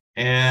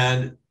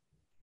 And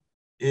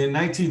in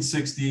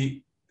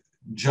 1960,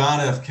 John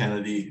F.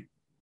 Kennedy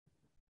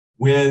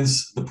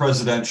wins the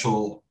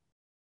presidential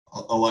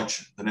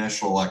election, the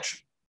national election.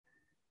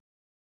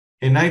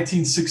 In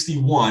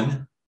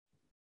 1961,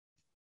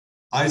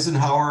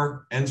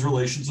 Eisenhower ends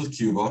relations with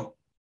Cuba,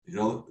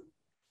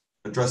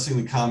 addressing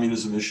the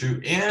communism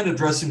issue and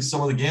addressing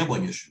some of the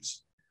gambling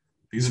issues.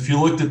 Because if you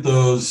looked at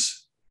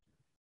those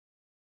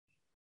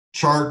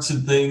charts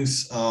and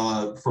things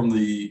from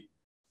the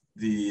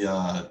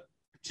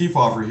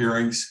Kefauver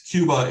hearings,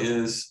 Cuba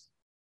is,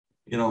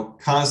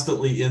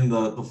 constantly in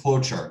the flow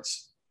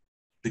charts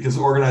because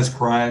organized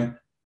crime,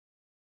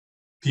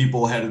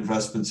 people had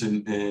investments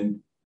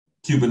in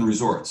Cuban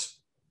resorts.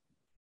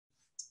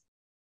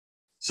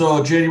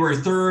 So January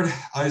 3rd,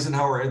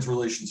 Eisenhower ends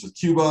relations with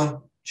Cuba.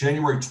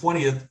 January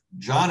 20th,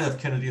 John F.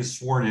 Kennedy is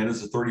sworn in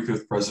as the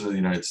 35th president of the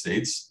United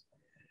States.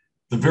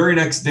 The very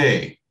next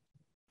day,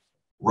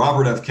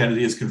 Robert F.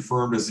 Kennedy is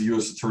confirmed as the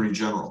U.S. Attorney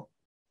General.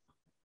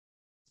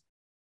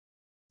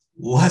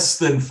 Less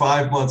than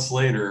 5 months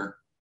later,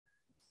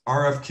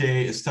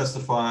 RFK is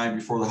testifying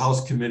before the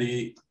House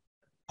Committee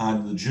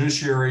on the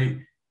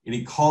Judiciary, and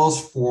he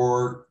calls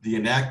for the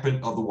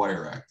enactment of the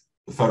Wire Act,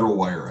 the Federal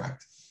Wire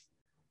Act.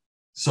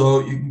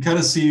 So you can kind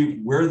of see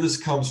where this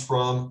comes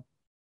from.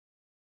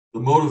 the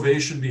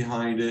motivation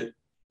behind it.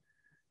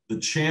 The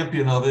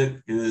champion of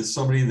it is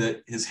somebody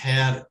that has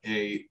had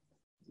a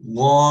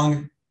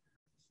long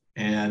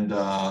and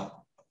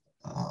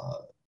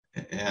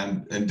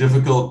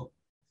difficult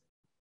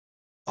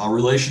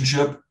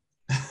relationship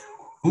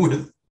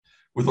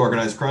with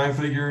organized crime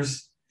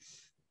figures,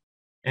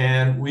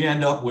 and we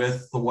end up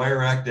with the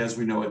Wire Act as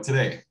we know it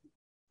today.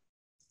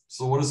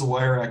 So what does the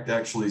Wire Act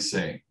actually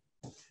say?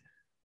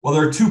 Well,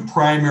 there are two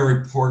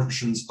primary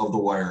portions of the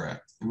Wire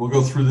Act, and we'll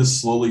go through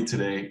this slowly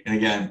today. And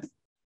again,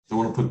 don't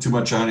want to put too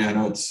much on you. I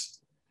know it's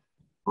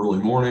early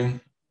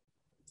morning,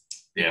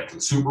 day after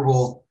the Super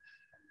Bowl,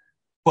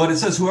 but it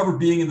says whoever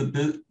being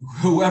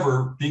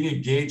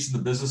engaged in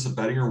the business of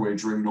betting or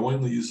wagering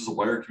knowingly uses a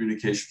wire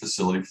communication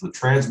facility for the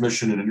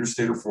transmission in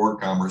interstate or foreign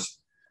commerce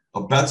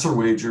of bets or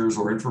wagers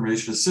or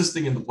information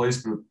assisting in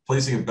the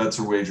placing of bets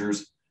or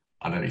wagers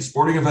on any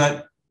sporting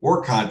event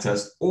or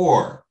contest,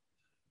 or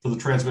for the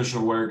transmission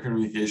of wire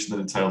communication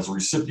that entitles a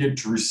recipient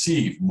to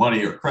receive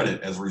money or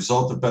credit as a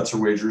result of bets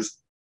or wagers,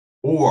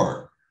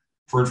 or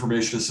for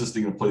information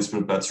assisting in the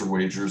placement of bets or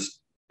wagers,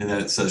 and then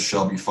it says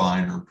shall be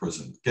fined or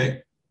imprisoned.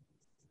 Okay.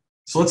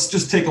 So let's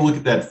just take a look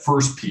at that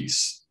first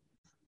piece.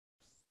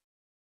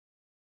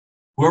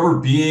 Whoever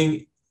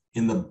being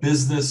in the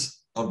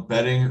business of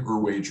betting or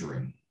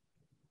wagering.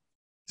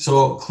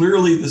 So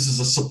clearly this is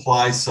a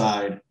supply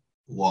side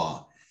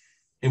law.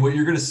 And what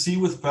you're going to see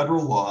with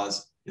federal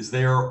laws is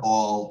they are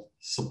all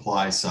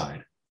supply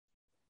side.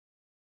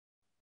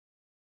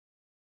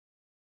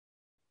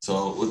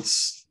 So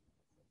let's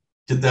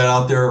get that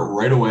out there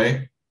right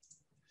away.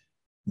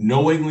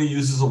 Knowingly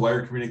uses a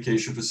wire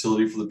communication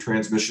facility for the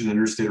transmission in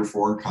interstate or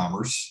foreign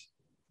commerce.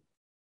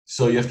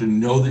 So you have to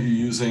know that you're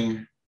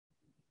using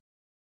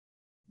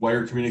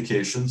wire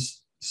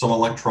communications, some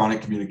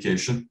electronic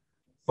communication.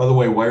 By the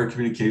way, wire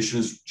communication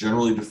is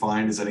generally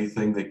defined as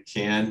anything that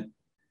can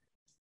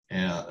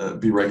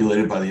be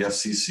regulated by the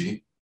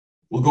FCC.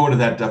 We'll go into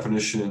that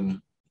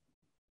definition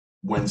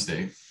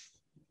Wednesday.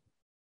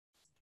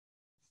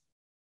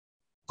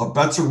 Of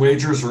bets or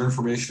wagers or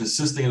information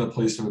assisting in the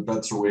placement of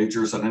bets or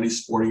wagers on any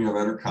sporting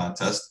event or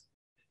contest.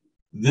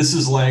 This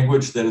is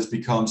language that has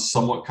become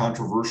somewhat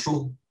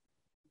controversial,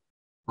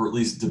 or at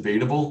least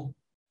debatable,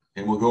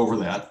 and we'll go over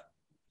that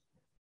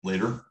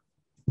later.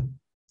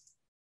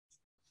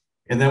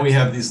 And then we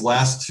have these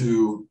last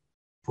two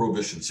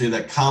prohibitions. So you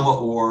have that comma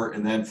or,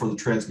 and then for the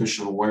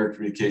transmission of a wire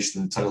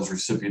communication that entitles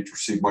recipient to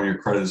receive money or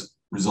credit as a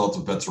result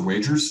of bets or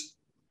wagers.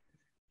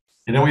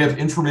 And then we have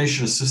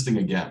information assisting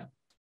again.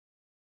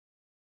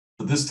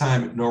 But this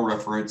time, no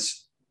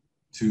reference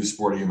to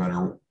sporting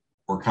event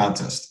or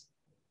contest.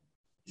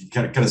 You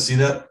kind of see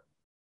that?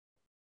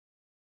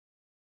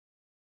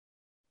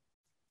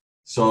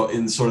 So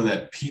in sort of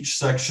that peach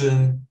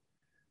section,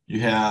 you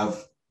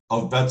have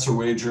of bets or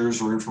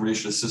wagers or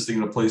information assisting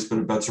in a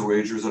placement of bets or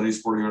wagers on any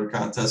sporting event or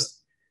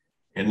contest.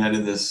 And then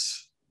in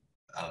this,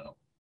 I don't know,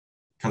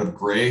 kind of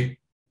gray,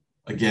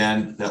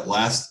 again, that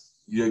last,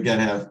 you again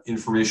have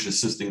information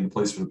assisting in the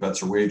placement of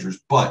bets or wagers,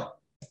 but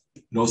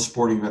no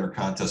sporting event or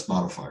contest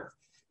modifier.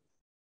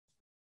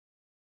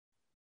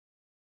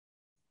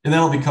 And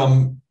that'll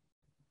become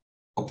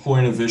a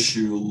point of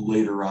issue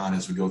later on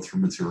as we go through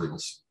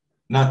materials.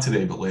 Not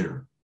today, but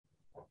later.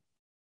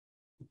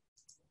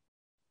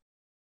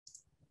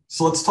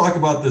 So let's talk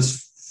about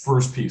this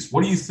first piece.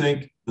 What do you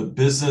think the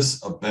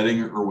business of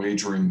betting or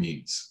wagering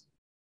means?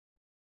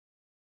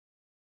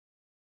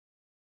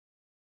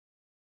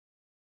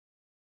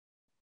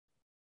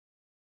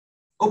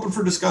 Open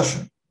for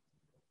discussion.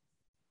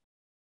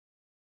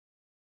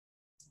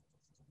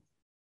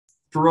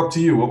 If you're up to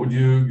you, what would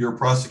you're a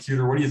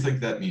prosecutor, what do you think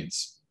that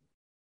means?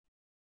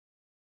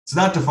 It's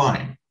not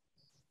defined.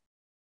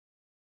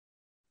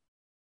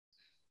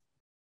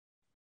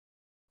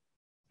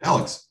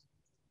 Alex.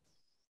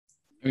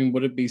 I mean,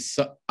 would it be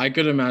I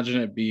could imagine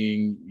it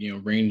being,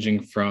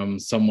 ranging from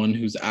someone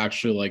who's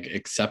actually like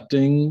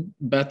accepting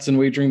bets and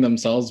wagering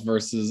themselves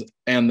versus,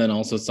 and then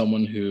also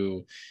someone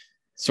who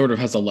sort of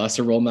has a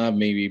lesser role in that,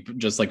 maybe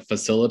just like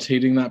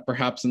facilitating that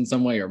perhaps in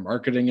some way or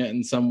marketing it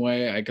in some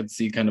way. I could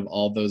see kind of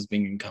all those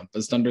being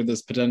encompassed under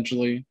this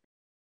potentially.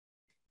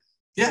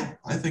 Yeah,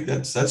 I think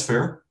that's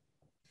fair.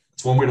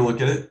 It's one way to look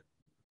at it.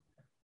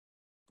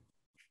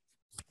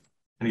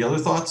 Any other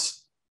thoughts?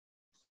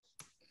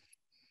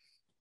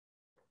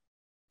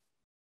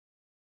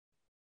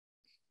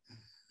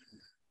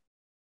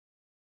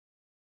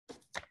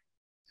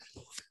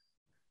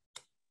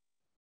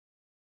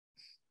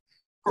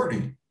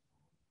 Courtney.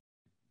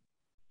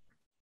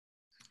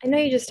 I know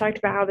you just talked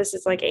about how this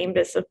is like aimed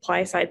at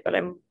supply side, but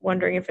I'm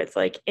wondering if it's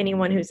like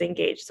anyone who's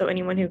engaged. So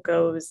anyone who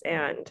goes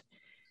and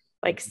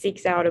like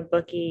seeks out a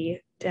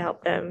bookie to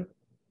help them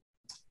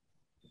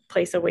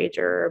place a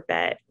wager or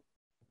bet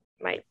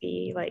might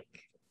be like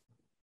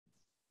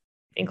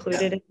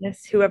included in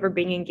this, whoever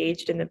being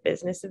engaged in the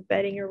business of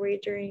betting or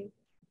wagering.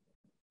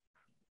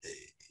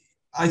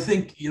 I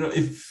think,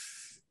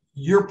 if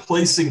you're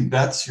placing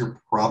bets,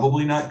 you're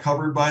probably not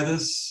covered by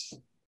this.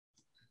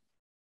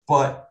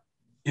 But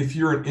if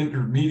you're an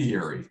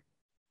intermediary,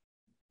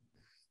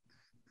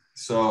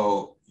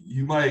 So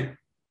you might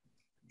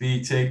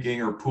be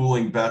taking or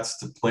pooling bets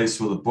to place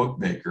with a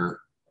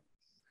bookmaker.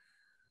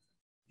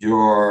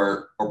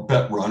 You're a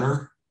bet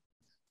runner.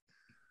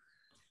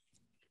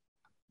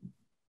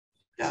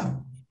 Yeah,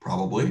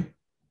 probably.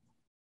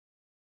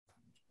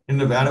 In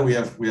Nevada, we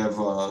have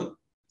a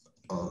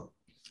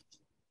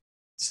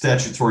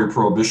statutory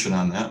prohibition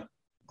on that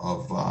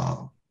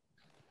of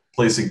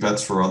placing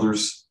bets for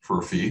others for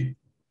a fee.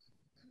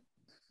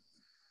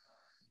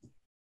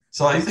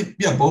 So I think,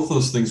 yeah, both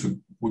those things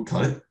would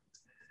cut it.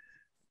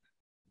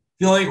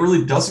 The only thing it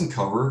really doesn't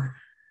cover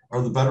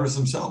are the bettors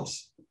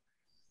themselves.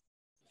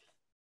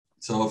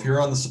 So if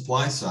you're on the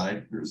supply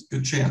side, there's a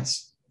good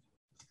chance.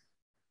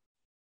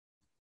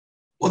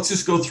 Let's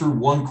just go through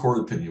one court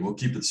opinion. We'll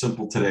keep it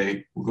simple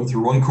today. We'll go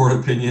through one court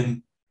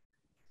opinion.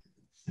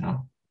 You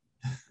know,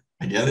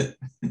 I get it.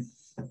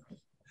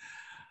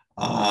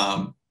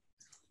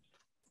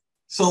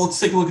 So let's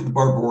take a look at the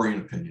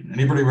Barborian opinion.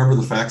 Anybody remember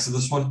the facts of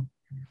this one?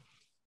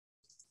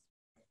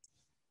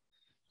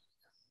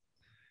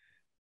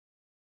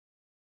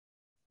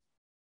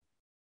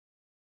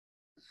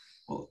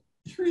 Well,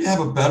 here you have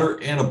a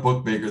bettor and a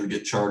bookmaker that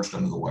get charged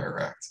under the Wire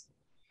Act.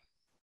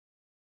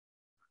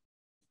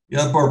 You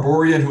have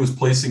Barborian, who was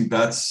placing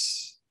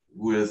bets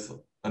with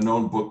a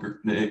known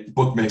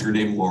bookmaker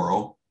named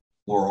Laurel.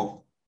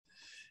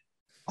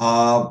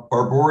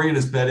 Barborian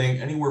is betting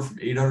anywhere from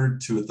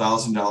 $800 to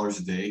 $1,000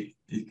 a day.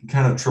 You can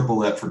kind of triple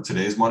that for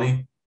today's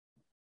money.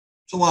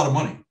 It's a lot of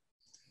money.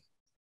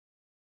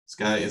 This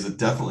guy is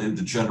definitely a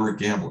degenerate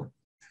gambler.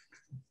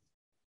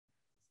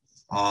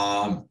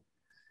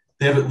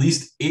 They have at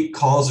least 8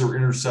 calls that were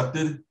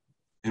intercepted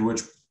in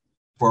which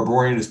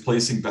Barborian is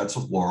placing bets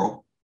with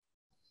Laurel.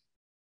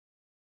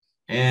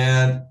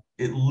 And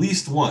at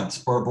least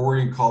once,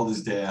 Barborian called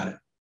his dad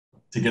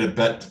to get a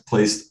bet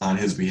placed on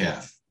his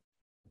behalf.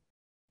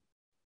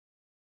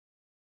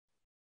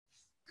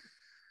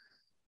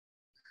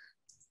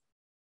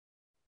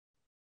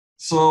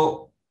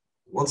 So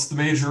what's the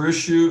major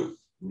issue?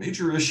 The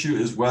major issue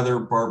is whether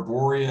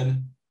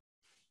Barborian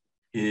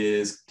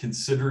is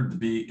considered to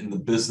be in the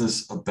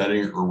business of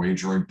betting or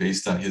wagering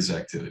based on his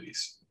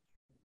activities.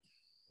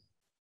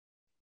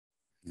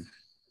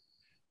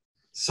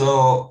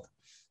 So,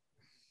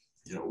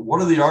 you know,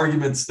 what are the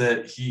arguments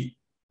that he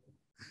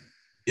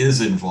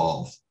is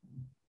involved?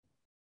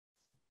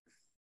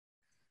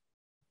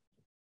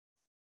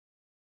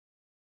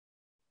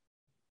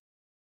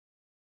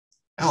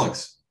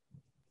 Alex.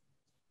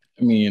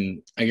 I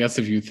mean, I guess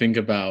if you think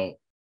about,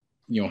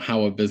 you know,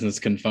 how a business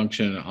can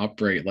function and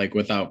operate, like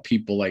without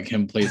people like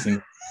him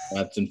placing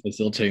bets and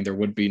facilitating, there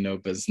would be no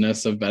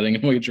business of betting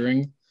and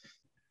wagering.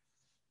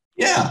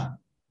 Yeah.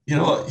 You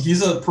know,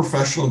 he's a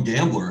professional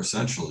gambler,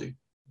 essentially.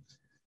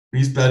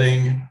 He's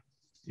betting,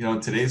 you know,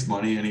 today's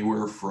money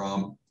anywhere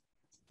from,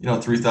 you know,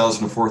 $3,000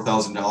 to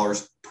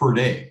 $4,000 per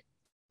day.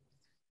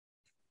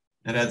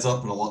 That adds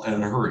up in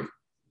a hurry.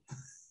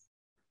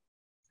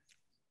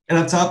 And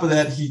on top of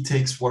that, he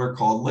takes what are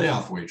called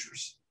layoff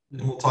wagers.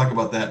 And we'll talk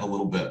about that in a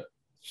little bit.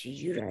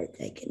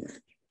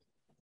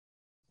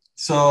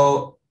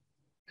 So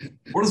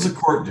what does the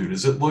court do?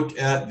 Does it look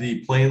at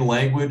the plain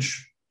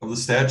language of the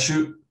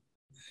statute?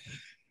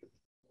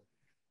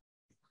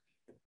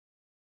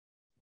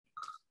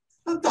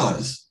 It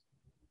does.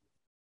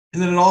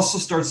 And then it also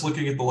starts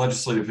looking at the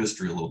legislative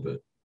history a little bit.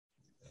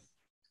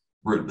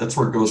 That's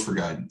where it goes for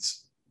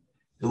guidance.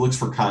 It looks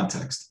for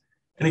context.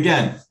 And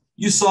again,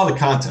 you saw the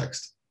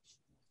context.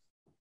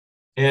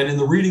 And in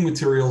the reading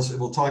materials, and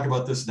we'll talk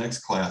about this next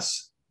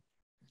class,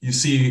 you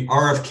see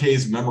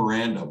RFK's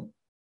memorandum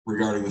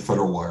regarding the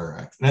Federal Wire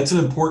Act. And that's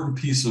an important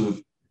piece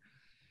of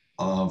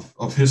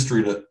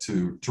history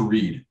to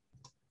read,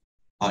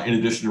 in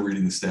addition to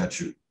reading the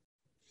statute.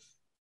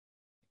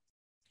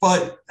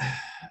 But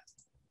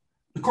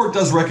the court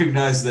does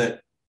recognize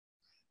that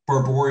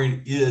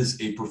Barborian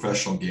is a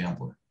professional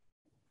gambler.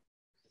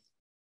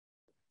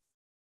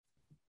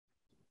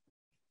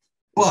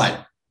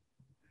 But,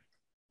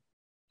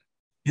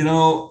 you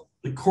know,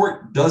 the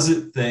court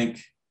doesn't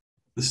think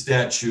the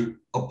statute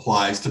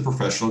applies to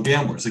professional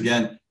gamblers.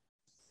 Again,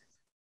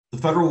 the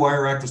Federal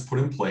Wire Act was put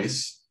in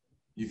place.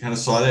 You kind of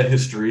saw that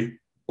history: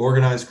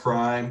 organized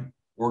crime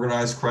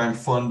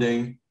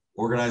funding,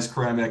 organized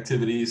crime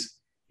activities.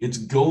 It's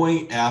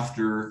going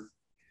after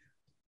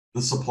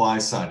the supply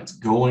side. It's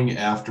going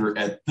after,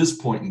 at this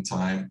point in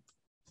time,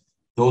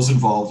 those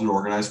involved in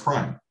organized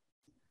crime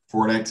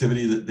for an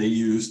activity that they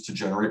use to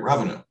generate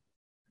revenue.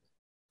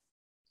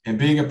 And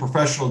being a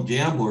professional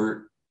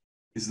gambler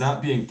is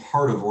not being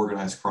part of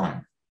organized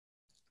crime.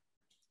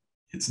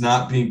 It's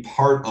not being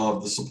part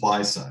of the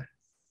supply side.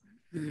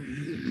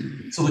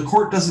 So the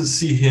court doesn't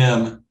see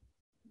him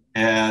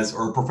as,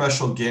 or a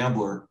professional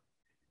gambler,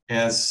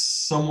 as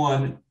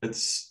someone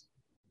that's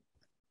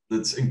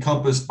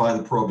encompassed by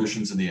the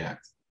prohibitions in the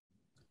act.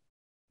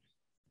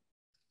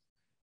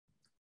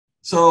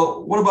 So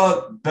what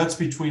about bets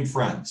between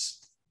friends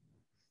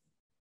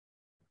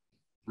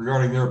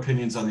regarding their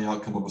opinions on the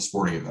outcome of a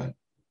sporting event?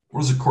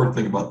 What does the court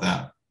think about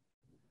that?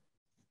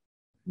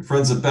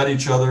 friends that bet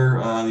each other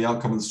on the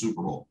outcome of the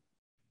Super Bowl.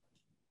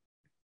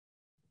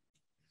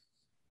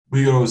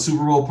 We go to a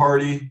Super Bowl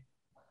party.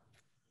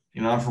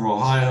 I'm from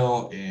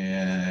Ohio,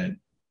 and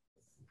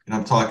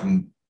I'm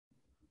talking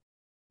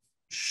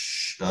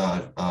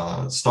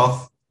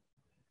stuff.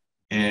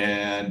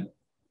 And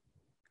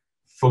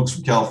folks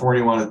from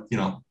California want me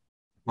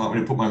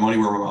to put my money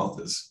where my mouth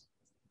is.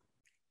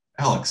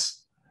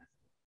 Alex.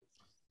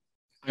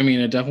 I mean,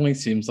 it definitely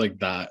seems like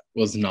that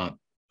was not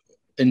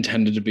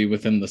intended to be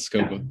within the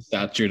scope of the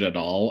statute at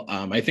all.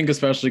 I think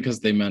especially because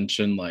they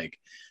mentioned like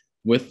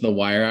with the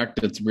Wire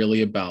Act, it's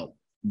really about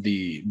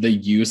the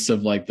use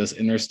of like this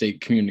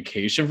interstate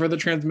communication for the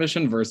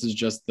transmission versus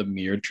just the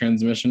mere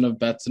transmission of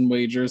bets and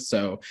wagers.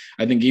 So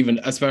I think even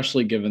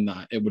especially given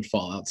that it would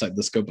fall outside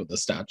the scope of the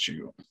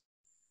statute.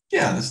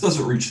 Yeah, this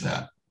doesn't reach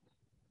that.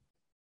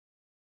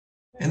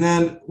 And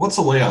then what's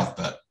a layoff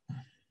bet?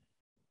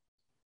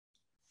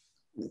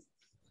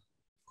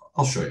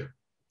 I'll show you.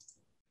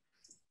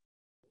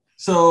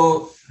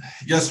 So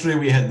yesterday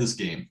we had this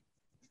game.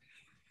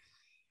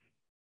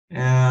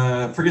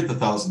 Forget the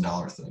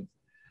 $1,000 thing.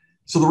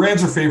 So the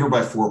Rams are favored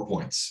by 4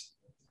 points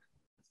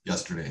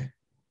yesterday,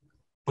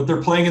 but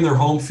they're playing in their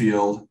home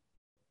field.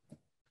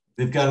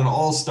 They've got an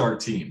all-star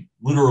team,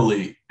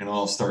 literally an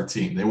all-star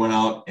team. They went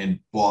out and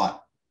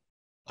bought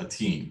a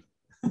team.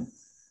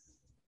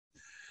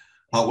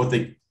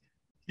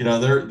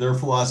 Their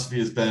philosophy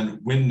has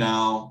been win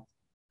now,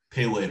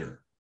 pay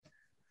later.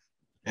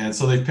 And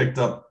so they picked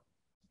up,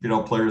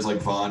 players like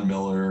Von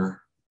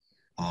Miller,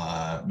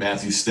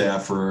 Matthew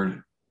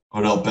Stafford,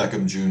 Odell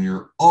Beckham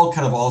Jr., all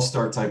kind of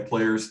all-star type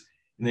players,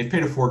 and they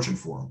paid a fortune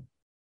for them.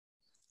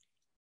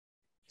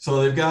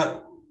 So they've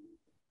got,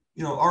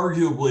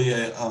 arguably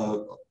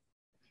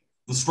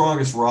the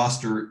strongest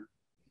roster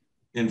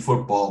in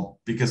football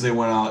because they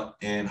went out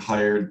and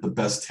hired the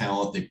best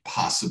talent they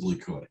possibly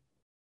could.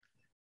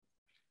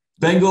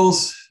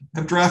 Bengals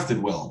have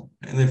drafted well,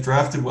 and they've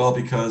drafted well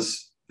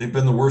because they've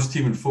been the worst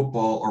team in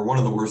football, or one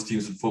of the worst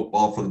teams in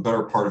football, for the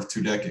better part of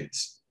 2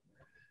 decades.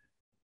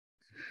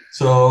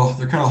 So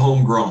they're kind of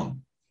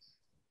homegrown.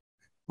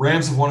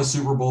 Rams have won a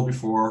Super Bowl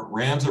before.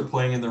 Rams are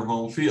playing in their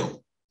home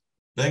field.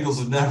 Bengals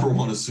have never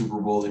won a Super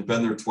Bowl. They've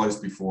been there twice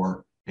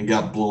before and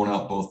got blown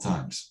out both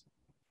times.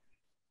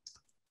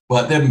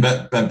 But they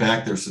haven't been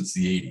back there since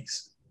the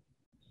 80s.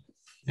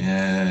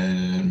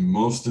 And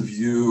most of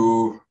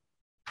you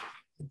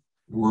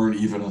weren't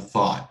even a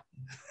thought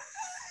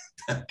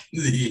back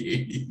in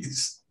the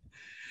 80s.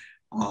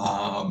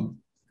 I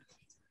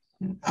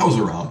was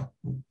around,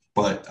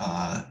 but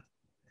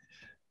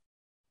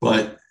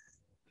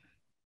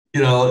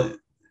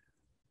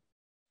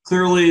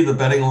clearly the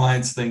betting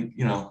lines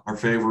are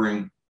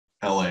favoring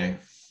LA.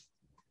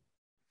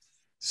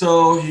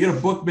 So you get a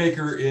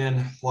bookmaker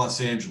in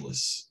Los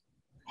Angeles,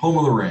 home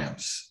of the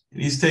Rams,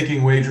 and he's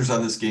taking wagers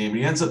on this game.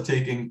 He ends up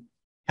taking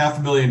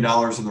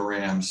 $500,000 on the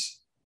Rams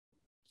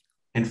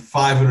and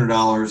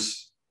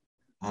 $500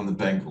 on the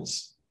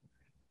Bengals.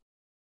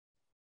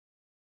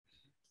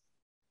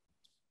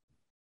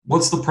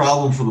 What's the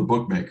problem for the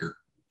bookmaker?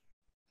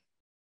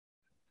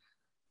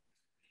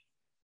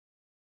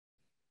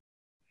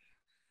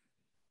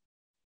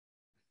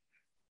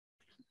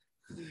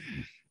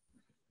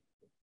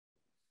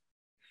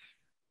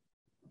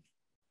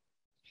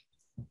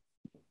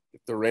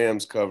 If the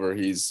Rams cover,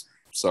 he's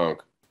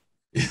sunk.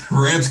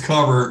 Rams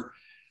cover,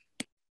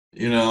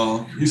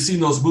 you've seen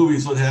those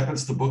movies, what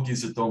happens to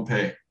bookies that don't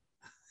pay.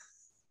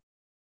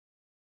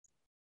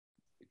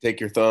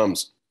 Take your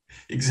thumbs.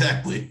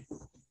 Exactly.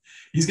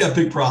 He's got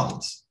big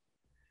problems.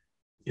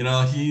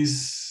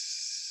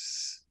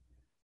 He's,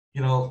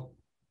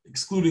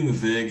 excluding the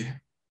VIG,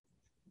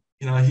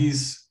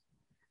 he's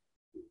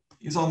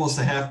almost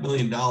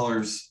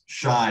 $500,000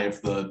 shy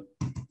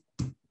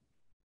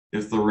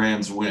if the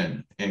Rams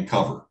win and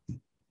cover.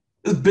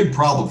 It's a big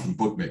problem for the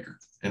bookmaker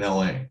in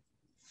LA.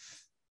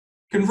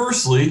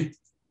 Conversely,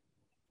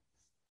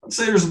 let's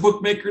say there's a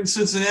bookmaker in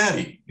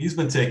Cincinnati. He's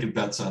been taking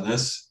bets on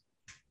this.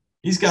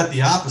 He's got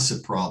the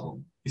opposite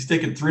problem. He's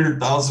taking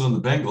 $300,000 on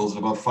the Bengals and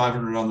about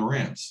 $500 on the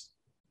Rams.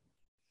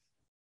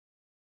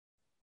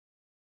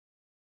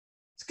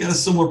 It's got a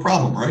similar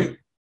problem, right?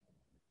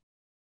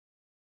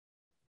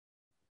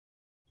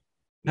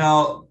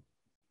 Now,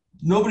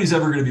 nobody's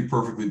ever going to be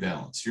perfectly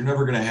balanced. You're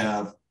never going to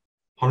have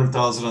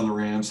 100,000 on the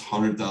Rams,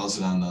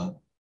 100,000 on the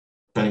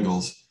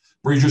Bengals,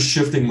 where you're just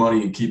shifting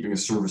money and keeping a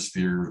service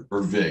fee or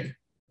VIG.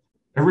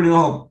 Everybody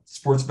know how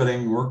sports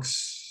betting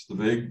works, the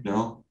VIG?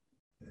 No?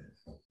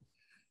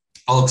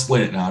 I'll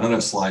explain it now. I don't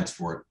have slides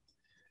for it.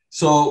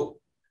 So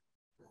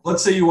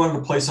let's say you wanted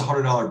to place a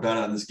 $100 bet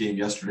on this game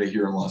yesterday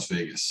here in Las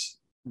Vegas,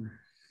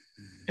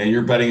 and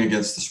you're betting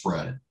against the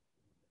spread.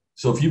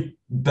 So if you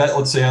bet,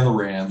 let's say, on the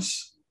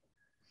Rams,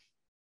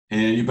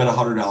 and you bet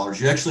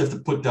 $100, you actually have to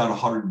put down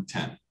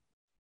 $110.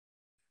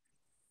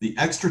 The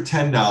extra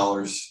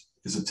 $10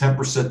 is a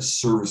 10%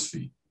 service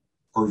fee,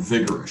 or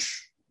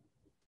vigorish.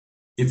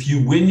 If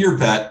you win your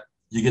bet,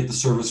 you get the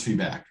service fee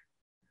back.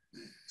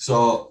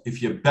 So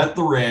if you bet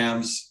the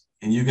Rams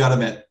and you got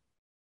them at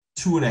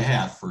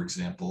 2.5, for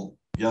example,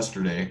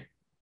 yesterday,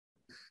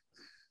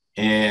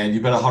 and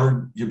you bet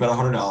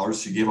 $100,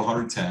 so you gave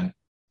 110,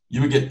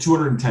 you would get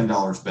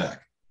 $210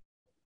 back.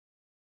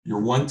 Your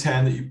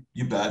 110 that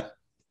you bet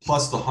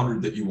plus the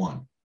 100 that you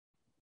won.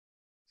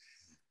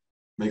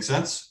 Make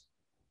sense?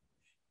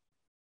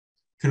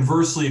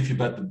 Conversely, if you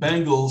bet the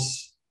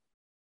Bengals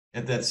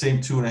at that same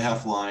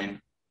 2.5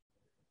 line,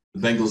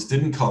 the Bengals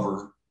didn't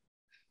cover,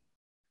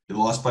 they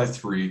lost by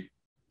 3,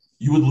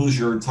 you would lose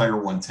your entire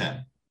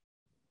 110.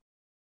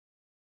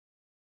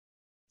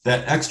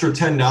 That extra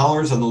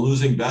 $10 on the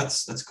losing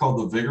bets, that's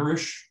called the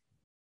vigorish,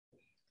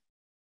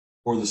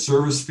 or the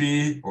service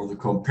fee, or the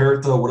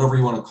comperta, whatever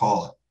you want to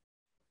call it.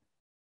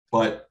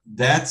 But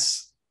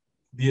that's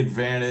the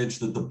advantage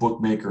that the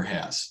bookmaker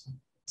has.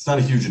 It's not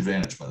a huge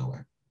advantage, by the way.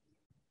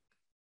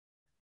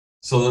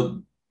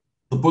 So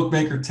the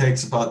bookmaker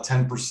takes about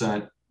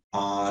 10%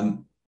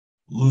 on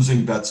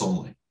losing bets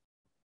only.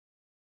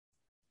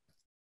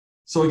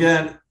 So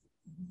again,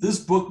 this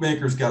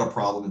bookmaker's got a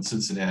problem in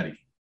Cincinnati.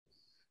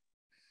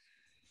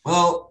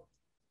 Well,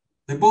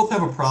 they both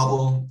have a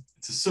problem.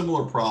 It's a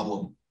similar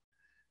problem.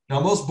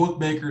 Now, most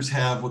bookmakers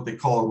have what they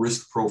call a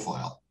risk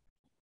profile,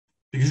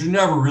 because you're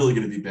never really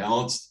going to be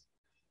balanced.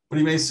 But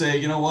he may say,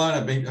 you know what,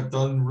 I've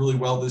done really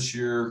well this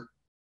year.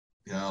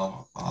 You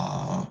know,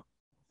 a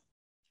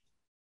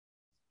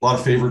lot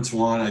of favorites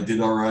won. I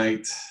did all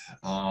right.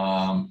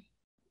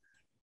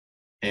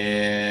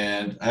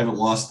 And I haven't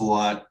lost a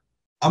lot.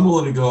 I'm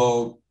willing to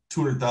go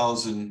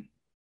 200,000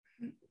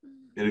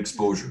 in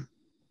exposure.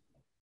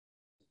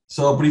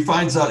 So, but he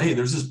finds out, hey,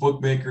 there's this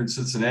bookmaker in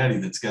Cincinnati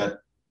that's got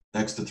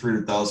next to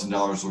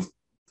 $300,000 worth of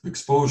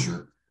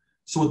exposure.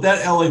 So what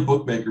that LA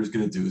bookmaker is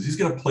going to do is he's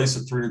going to place a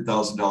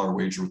 $300,000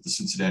 wager with the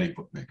Cincinnati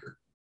bookmaker.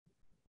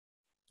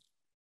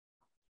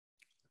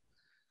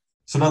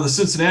 So now the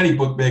Cincinnati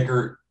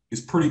bookmaker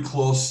is pretty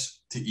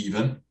close to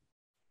even.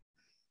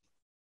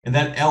 And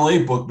that LA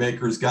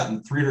bookmaker has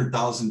gotten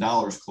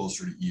 $300,000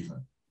 closer to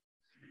even.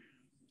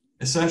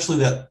 Essentially,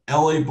 that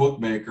LA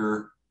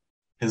bookmaker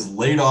has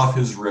laid off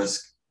his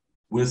risk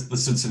with the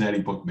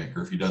Cincinnati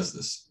bookmaker if he does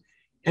this.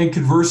 And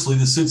conversely,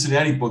 the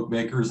Cincinnati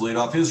bookmaker has laid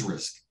off his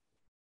risk,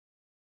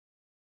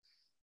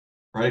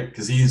 right?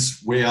 Because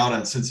he's way out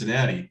on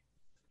Cincinnati.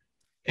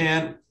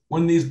 And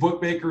when these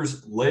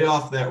bookmakers lay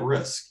off that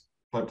risk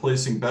by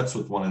placing bets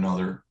with one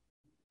another,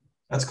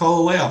 that's called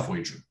a layoff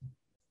wager. Does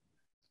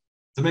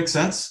that make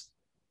sense?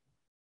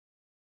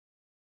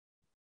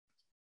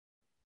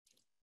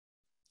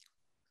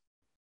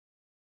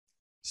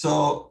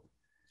 So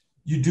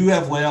you do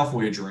have layoff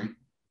wagering.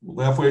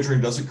 Layoff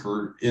wagering does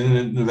occur.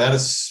 In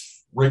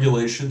Nevada's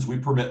regulations, we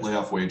permit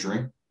layoff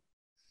wagering.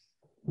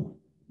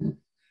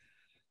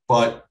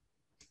 But,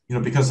 you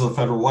know, because of the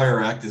Federal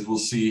Wire Act, as we'll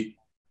see,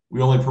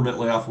 we only permit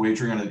layoff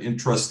wagering on an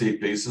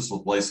intrastate basis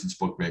with licensed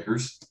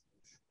bookmakers.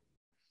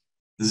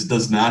 This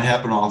does not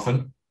happen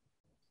often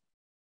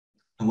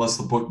unless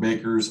the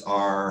bookmakers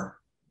are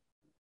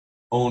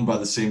owned by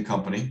the same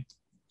company.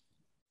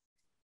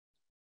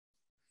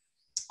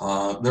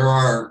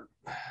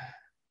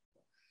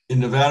 In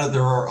Nevada,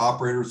 there are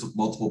operators with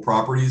multiple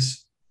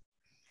properties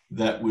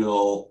that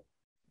will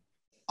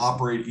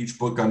operate each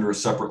book under a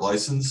separate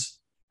license.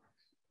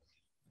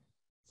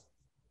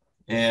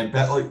 And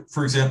like,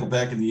 for example,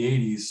 back in the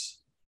 80s,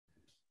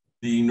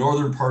 the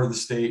northern part of the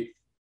state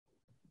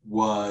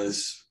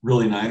was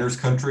really Niners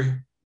country.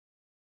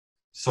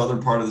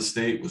 Southern part of the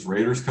state was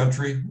Raiders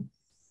country.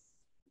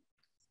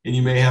 And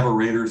you may have a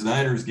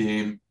Raiders-Niners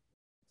game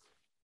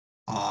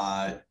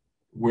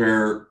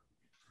where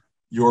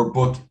your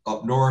book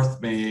up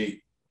north may,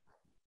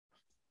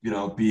 you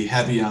know, be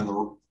heavy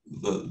on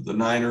the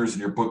Niners,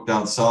 and your book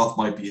down south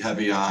might be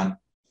heavy on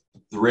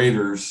the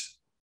Raiders.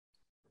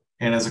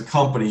 And as a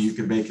company, you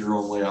can make your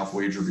own layoff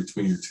wager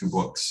between your two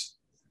books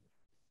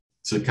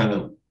to kind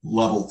of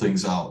level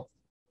things out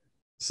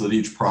so that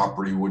each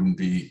property wouldn't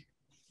be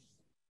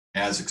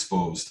as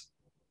exposed.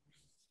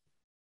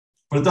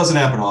 But it doesn't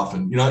happen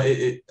often. You know,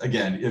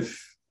 again,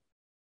 if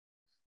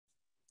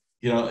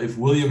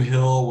William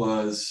Hill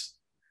was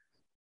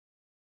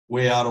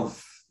way out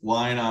of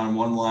line on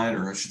one line,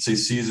 or I should say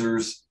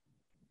Caesars,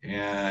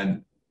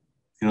 and,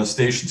 you know,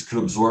 Stations could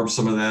absorb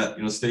some of that,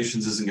 you know,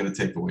 Stations isn't going to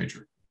take the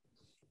wager.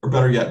 Or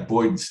better yet,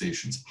 Boyd and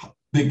Stations,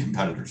 big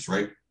competitors,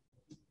 right?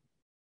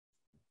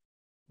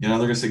 You know,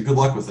 they're going to say, good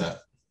luck with that.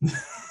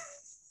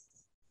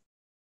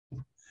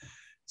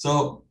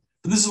 So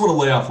this is what a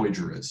layoff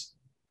wager is.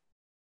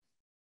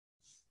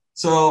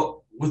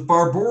 So with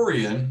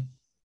Barborian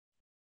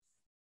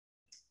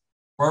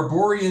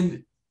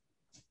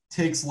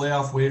takes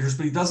layoff wagers,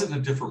 but he does it in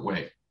a different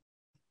way.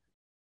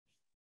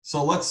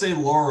 So let's say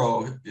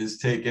Loro is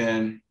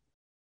taking,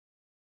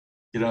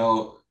 you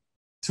know,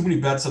 too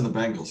many bets on the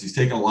Bengals. He's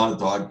taking a lot of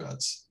dog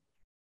bets.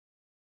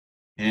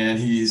 And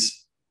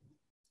he's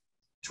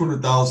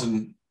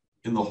 200,000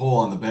 in the hole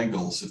on the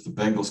Bengals if the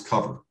Bengals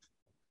cover.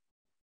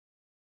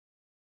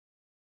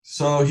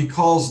 So he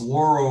calls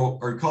Loro,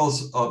 or he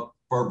calls up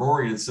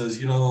Barborian and says,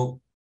 you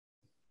know,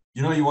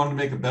 you wanted to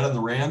make a bet on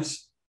the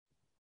Rams?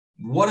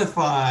 What if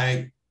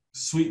I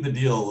sweeten the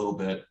deal a little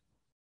bit,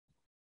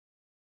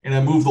 and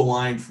I move the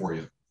line for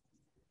you.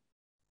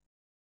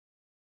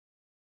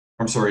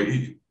 I'm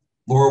sorry,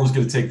 Laura was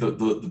going to take the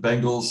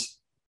Bengals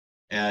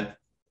at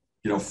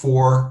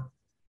 4.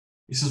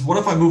 He says, what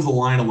if I move the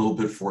line a little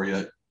bit for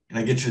you and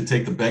I get you to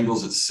take the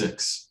Bengals at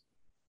 6?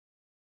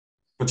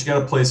 But you got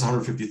to place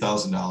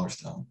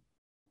 $150,000 down.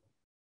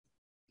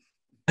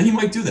 And he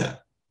might do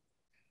that,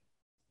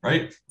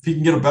 right? If he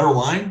can get a better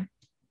line,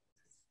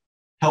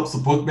 helps the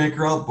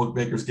bookmaker out. The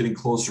bookmaker's getting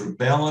closer to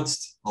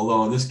balanced,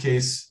 although in this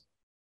case,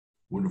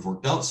 wouldn't have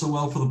worked out so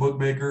well for the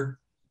bookmaker.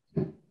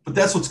 But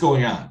that's what's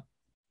going on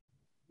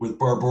with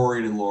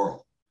Barborian and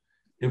Laurel.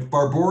 If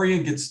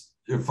Laurel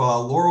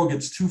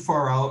gets too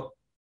far out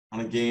on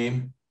a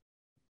game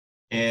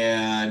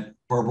and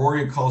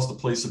Barborian calls to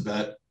place a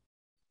bet,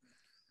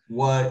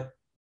 what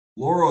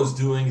Laurel is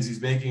doing is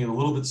he's making it a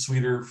little bit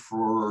sweeter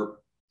for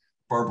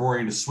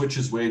Barborian to switch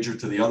his wager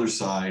to the other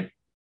side,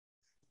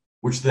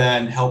 which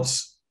then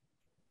helps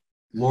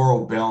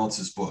Laurel balance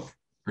his book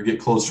or get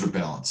closer to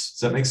balance. Does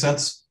that make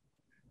sense?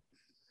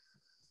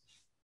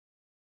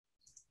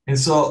 And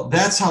so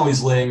that's how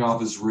he's laying off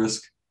his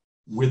risk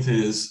with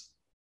his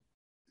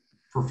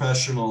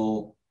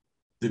professional,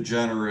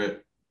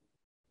 degenerate,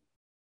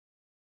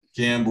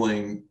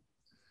 gambling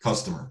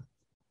customer.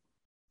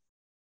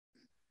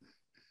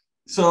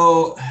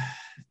 So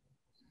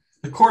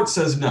the court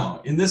says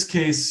no. In this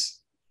case,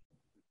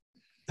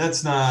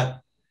 that's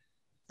not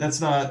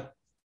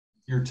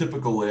your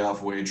typical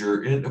layoff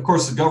wager. And of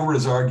course, the government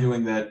is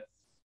arguing that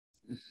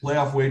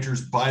layoff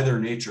wagers by their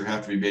nature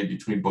have to be made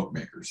between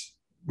bookmakers,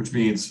 which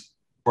means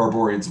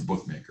Barborian's a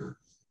bookmaker.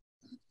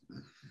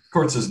 The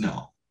court says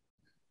no,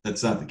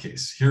 that's not the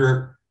case.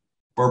 Here,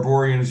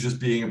 Barborian is just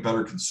being a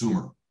better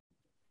consumer.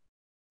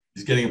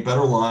 He's getting a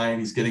better line.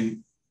 He's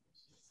getting,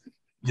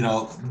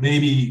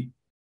 maybe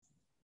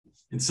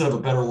instead of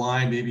a better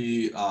line,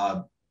 maybe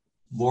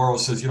Laurel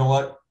says, you know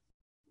what?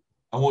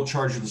 I won't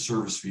charge you the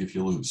service fee if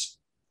you lose.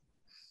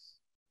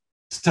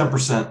 It's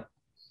 10%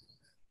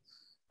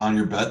 on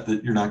your bet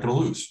that you're not going to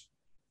lose.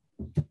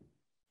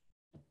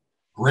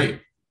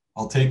 Great.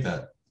 I'll take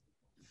that.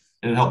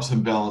 And it helps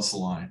him balance the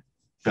line,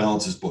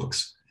 balance his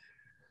books.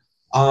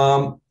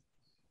 So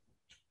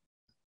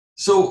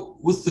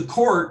with the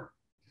court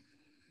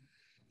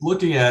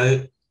looking at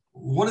it,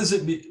 what does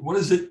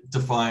it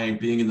define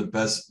being in the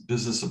best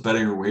business of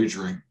betting or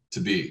wagering to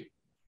be?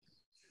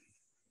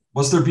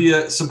 Must there be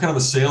some kind of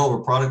a sale of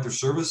a product or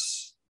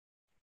service?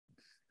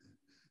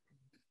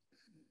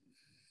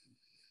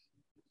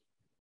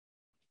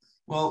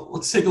 Well,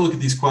 let's take a look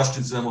at these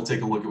questions and then we'll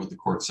take a look at what the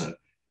court said.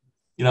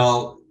 Do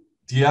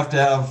you have to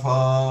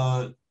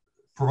have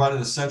provide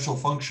an essential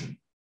function?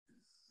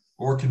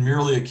 Or can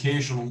merely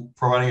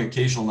providing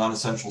occasional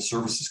non-essential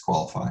services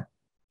qualify?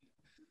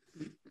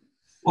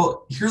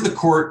 Well, here the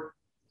court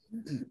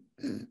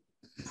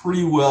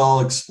pretty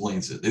well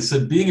explains it. They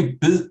said being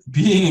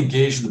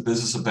engaged in the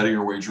business of betting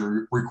or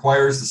wagering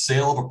requires the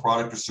sale of a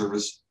product or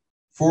service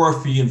for a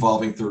fee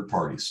involving third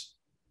parties.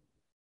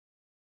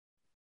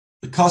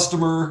 The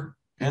customer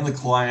and the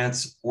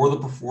clients, or the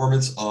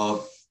performance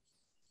of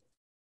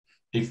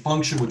a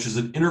function which is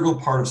an integral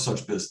part of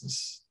such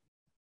business.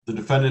 The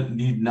defendant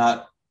need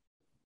not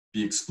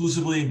be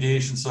exclusively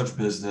engaged in such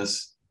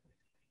business.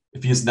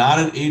 If he is not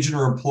an agent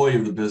or employee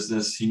of the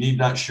business, he need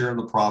not share in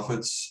the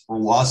profits or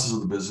losses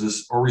of the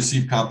business or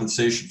receive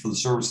compensation for the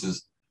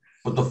services,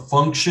 but the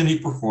function he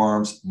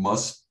performs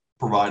must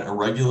provide a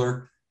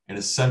regular and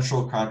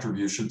essential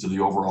contribution to the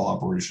overall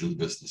operation of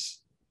the business.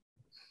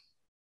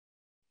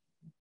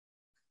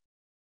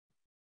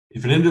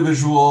 If an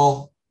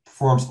individual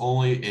performs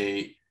only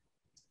a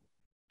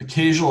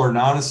occasional or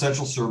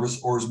non-essential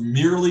service or is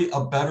merely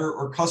a bettor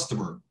or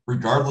customer,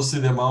 regardless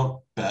of the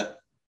amount bet,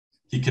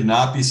 he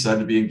cannot be said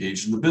to be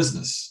engaged in the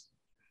business.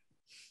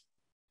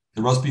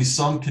 There must be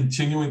some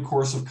continuing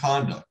course of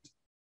conduct.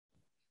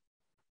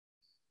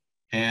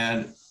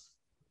 And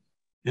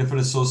if an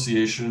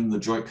association, the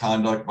joint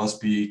conduct must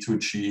be to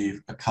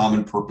achieve a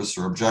common purpose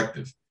or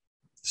objective.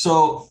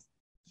 So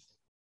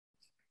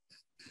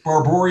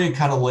Barborian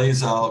kind of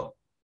lays out,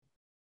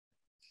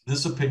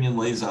 this opinion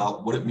lays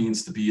out what it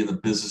means to be in the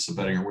business of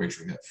betting or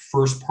wagering, that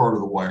first part of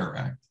the Wire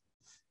Act.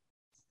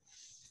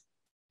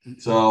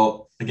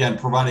 So again,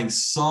 providing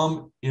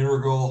some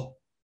integral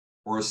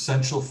or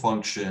essential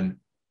function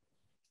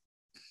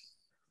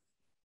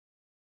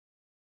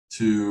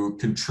to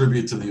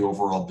contribute to the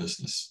overall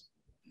business,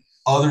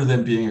 other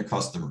than being a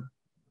customer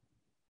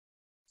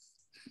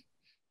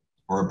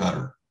or a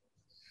bettor.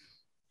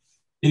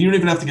 And you don't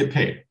even have to get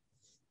paid.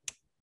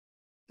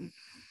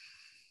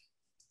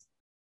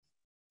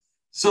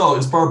 So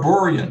is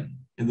Barborian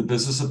in the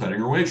business of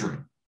betting or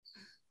wagering?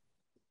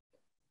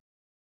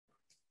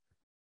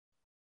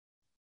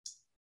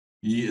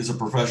 He is a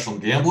professional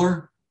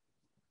gambler.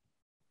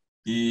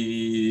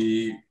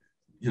 He,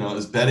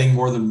 is betting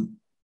more than,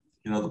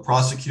 the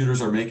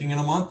prosecutors are making in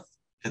a month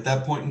at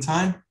that point in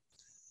time.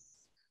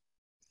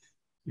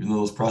 Even though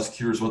those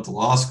prosecutors went to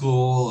law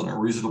school and are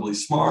reasonably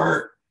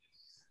smart,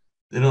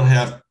 they don't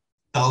have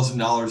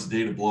 $1,000 a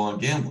day to blow on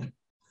gambling.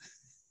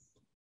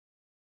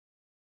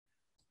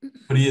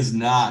 But he is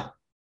not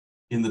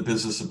in the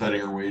business of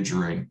betting or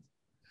wagering.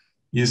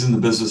 He is in the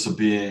business of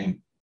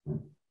being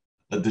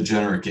a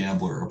degenerate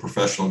gambler, a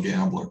professional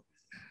gambler.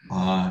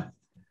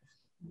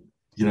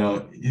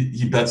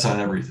 He bets on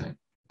everything,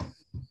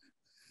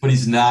 but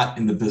he's not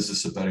in the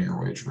business of betting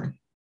or wagering.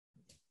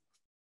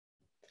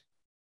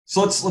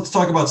 So let's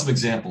talk about some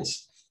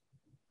examples.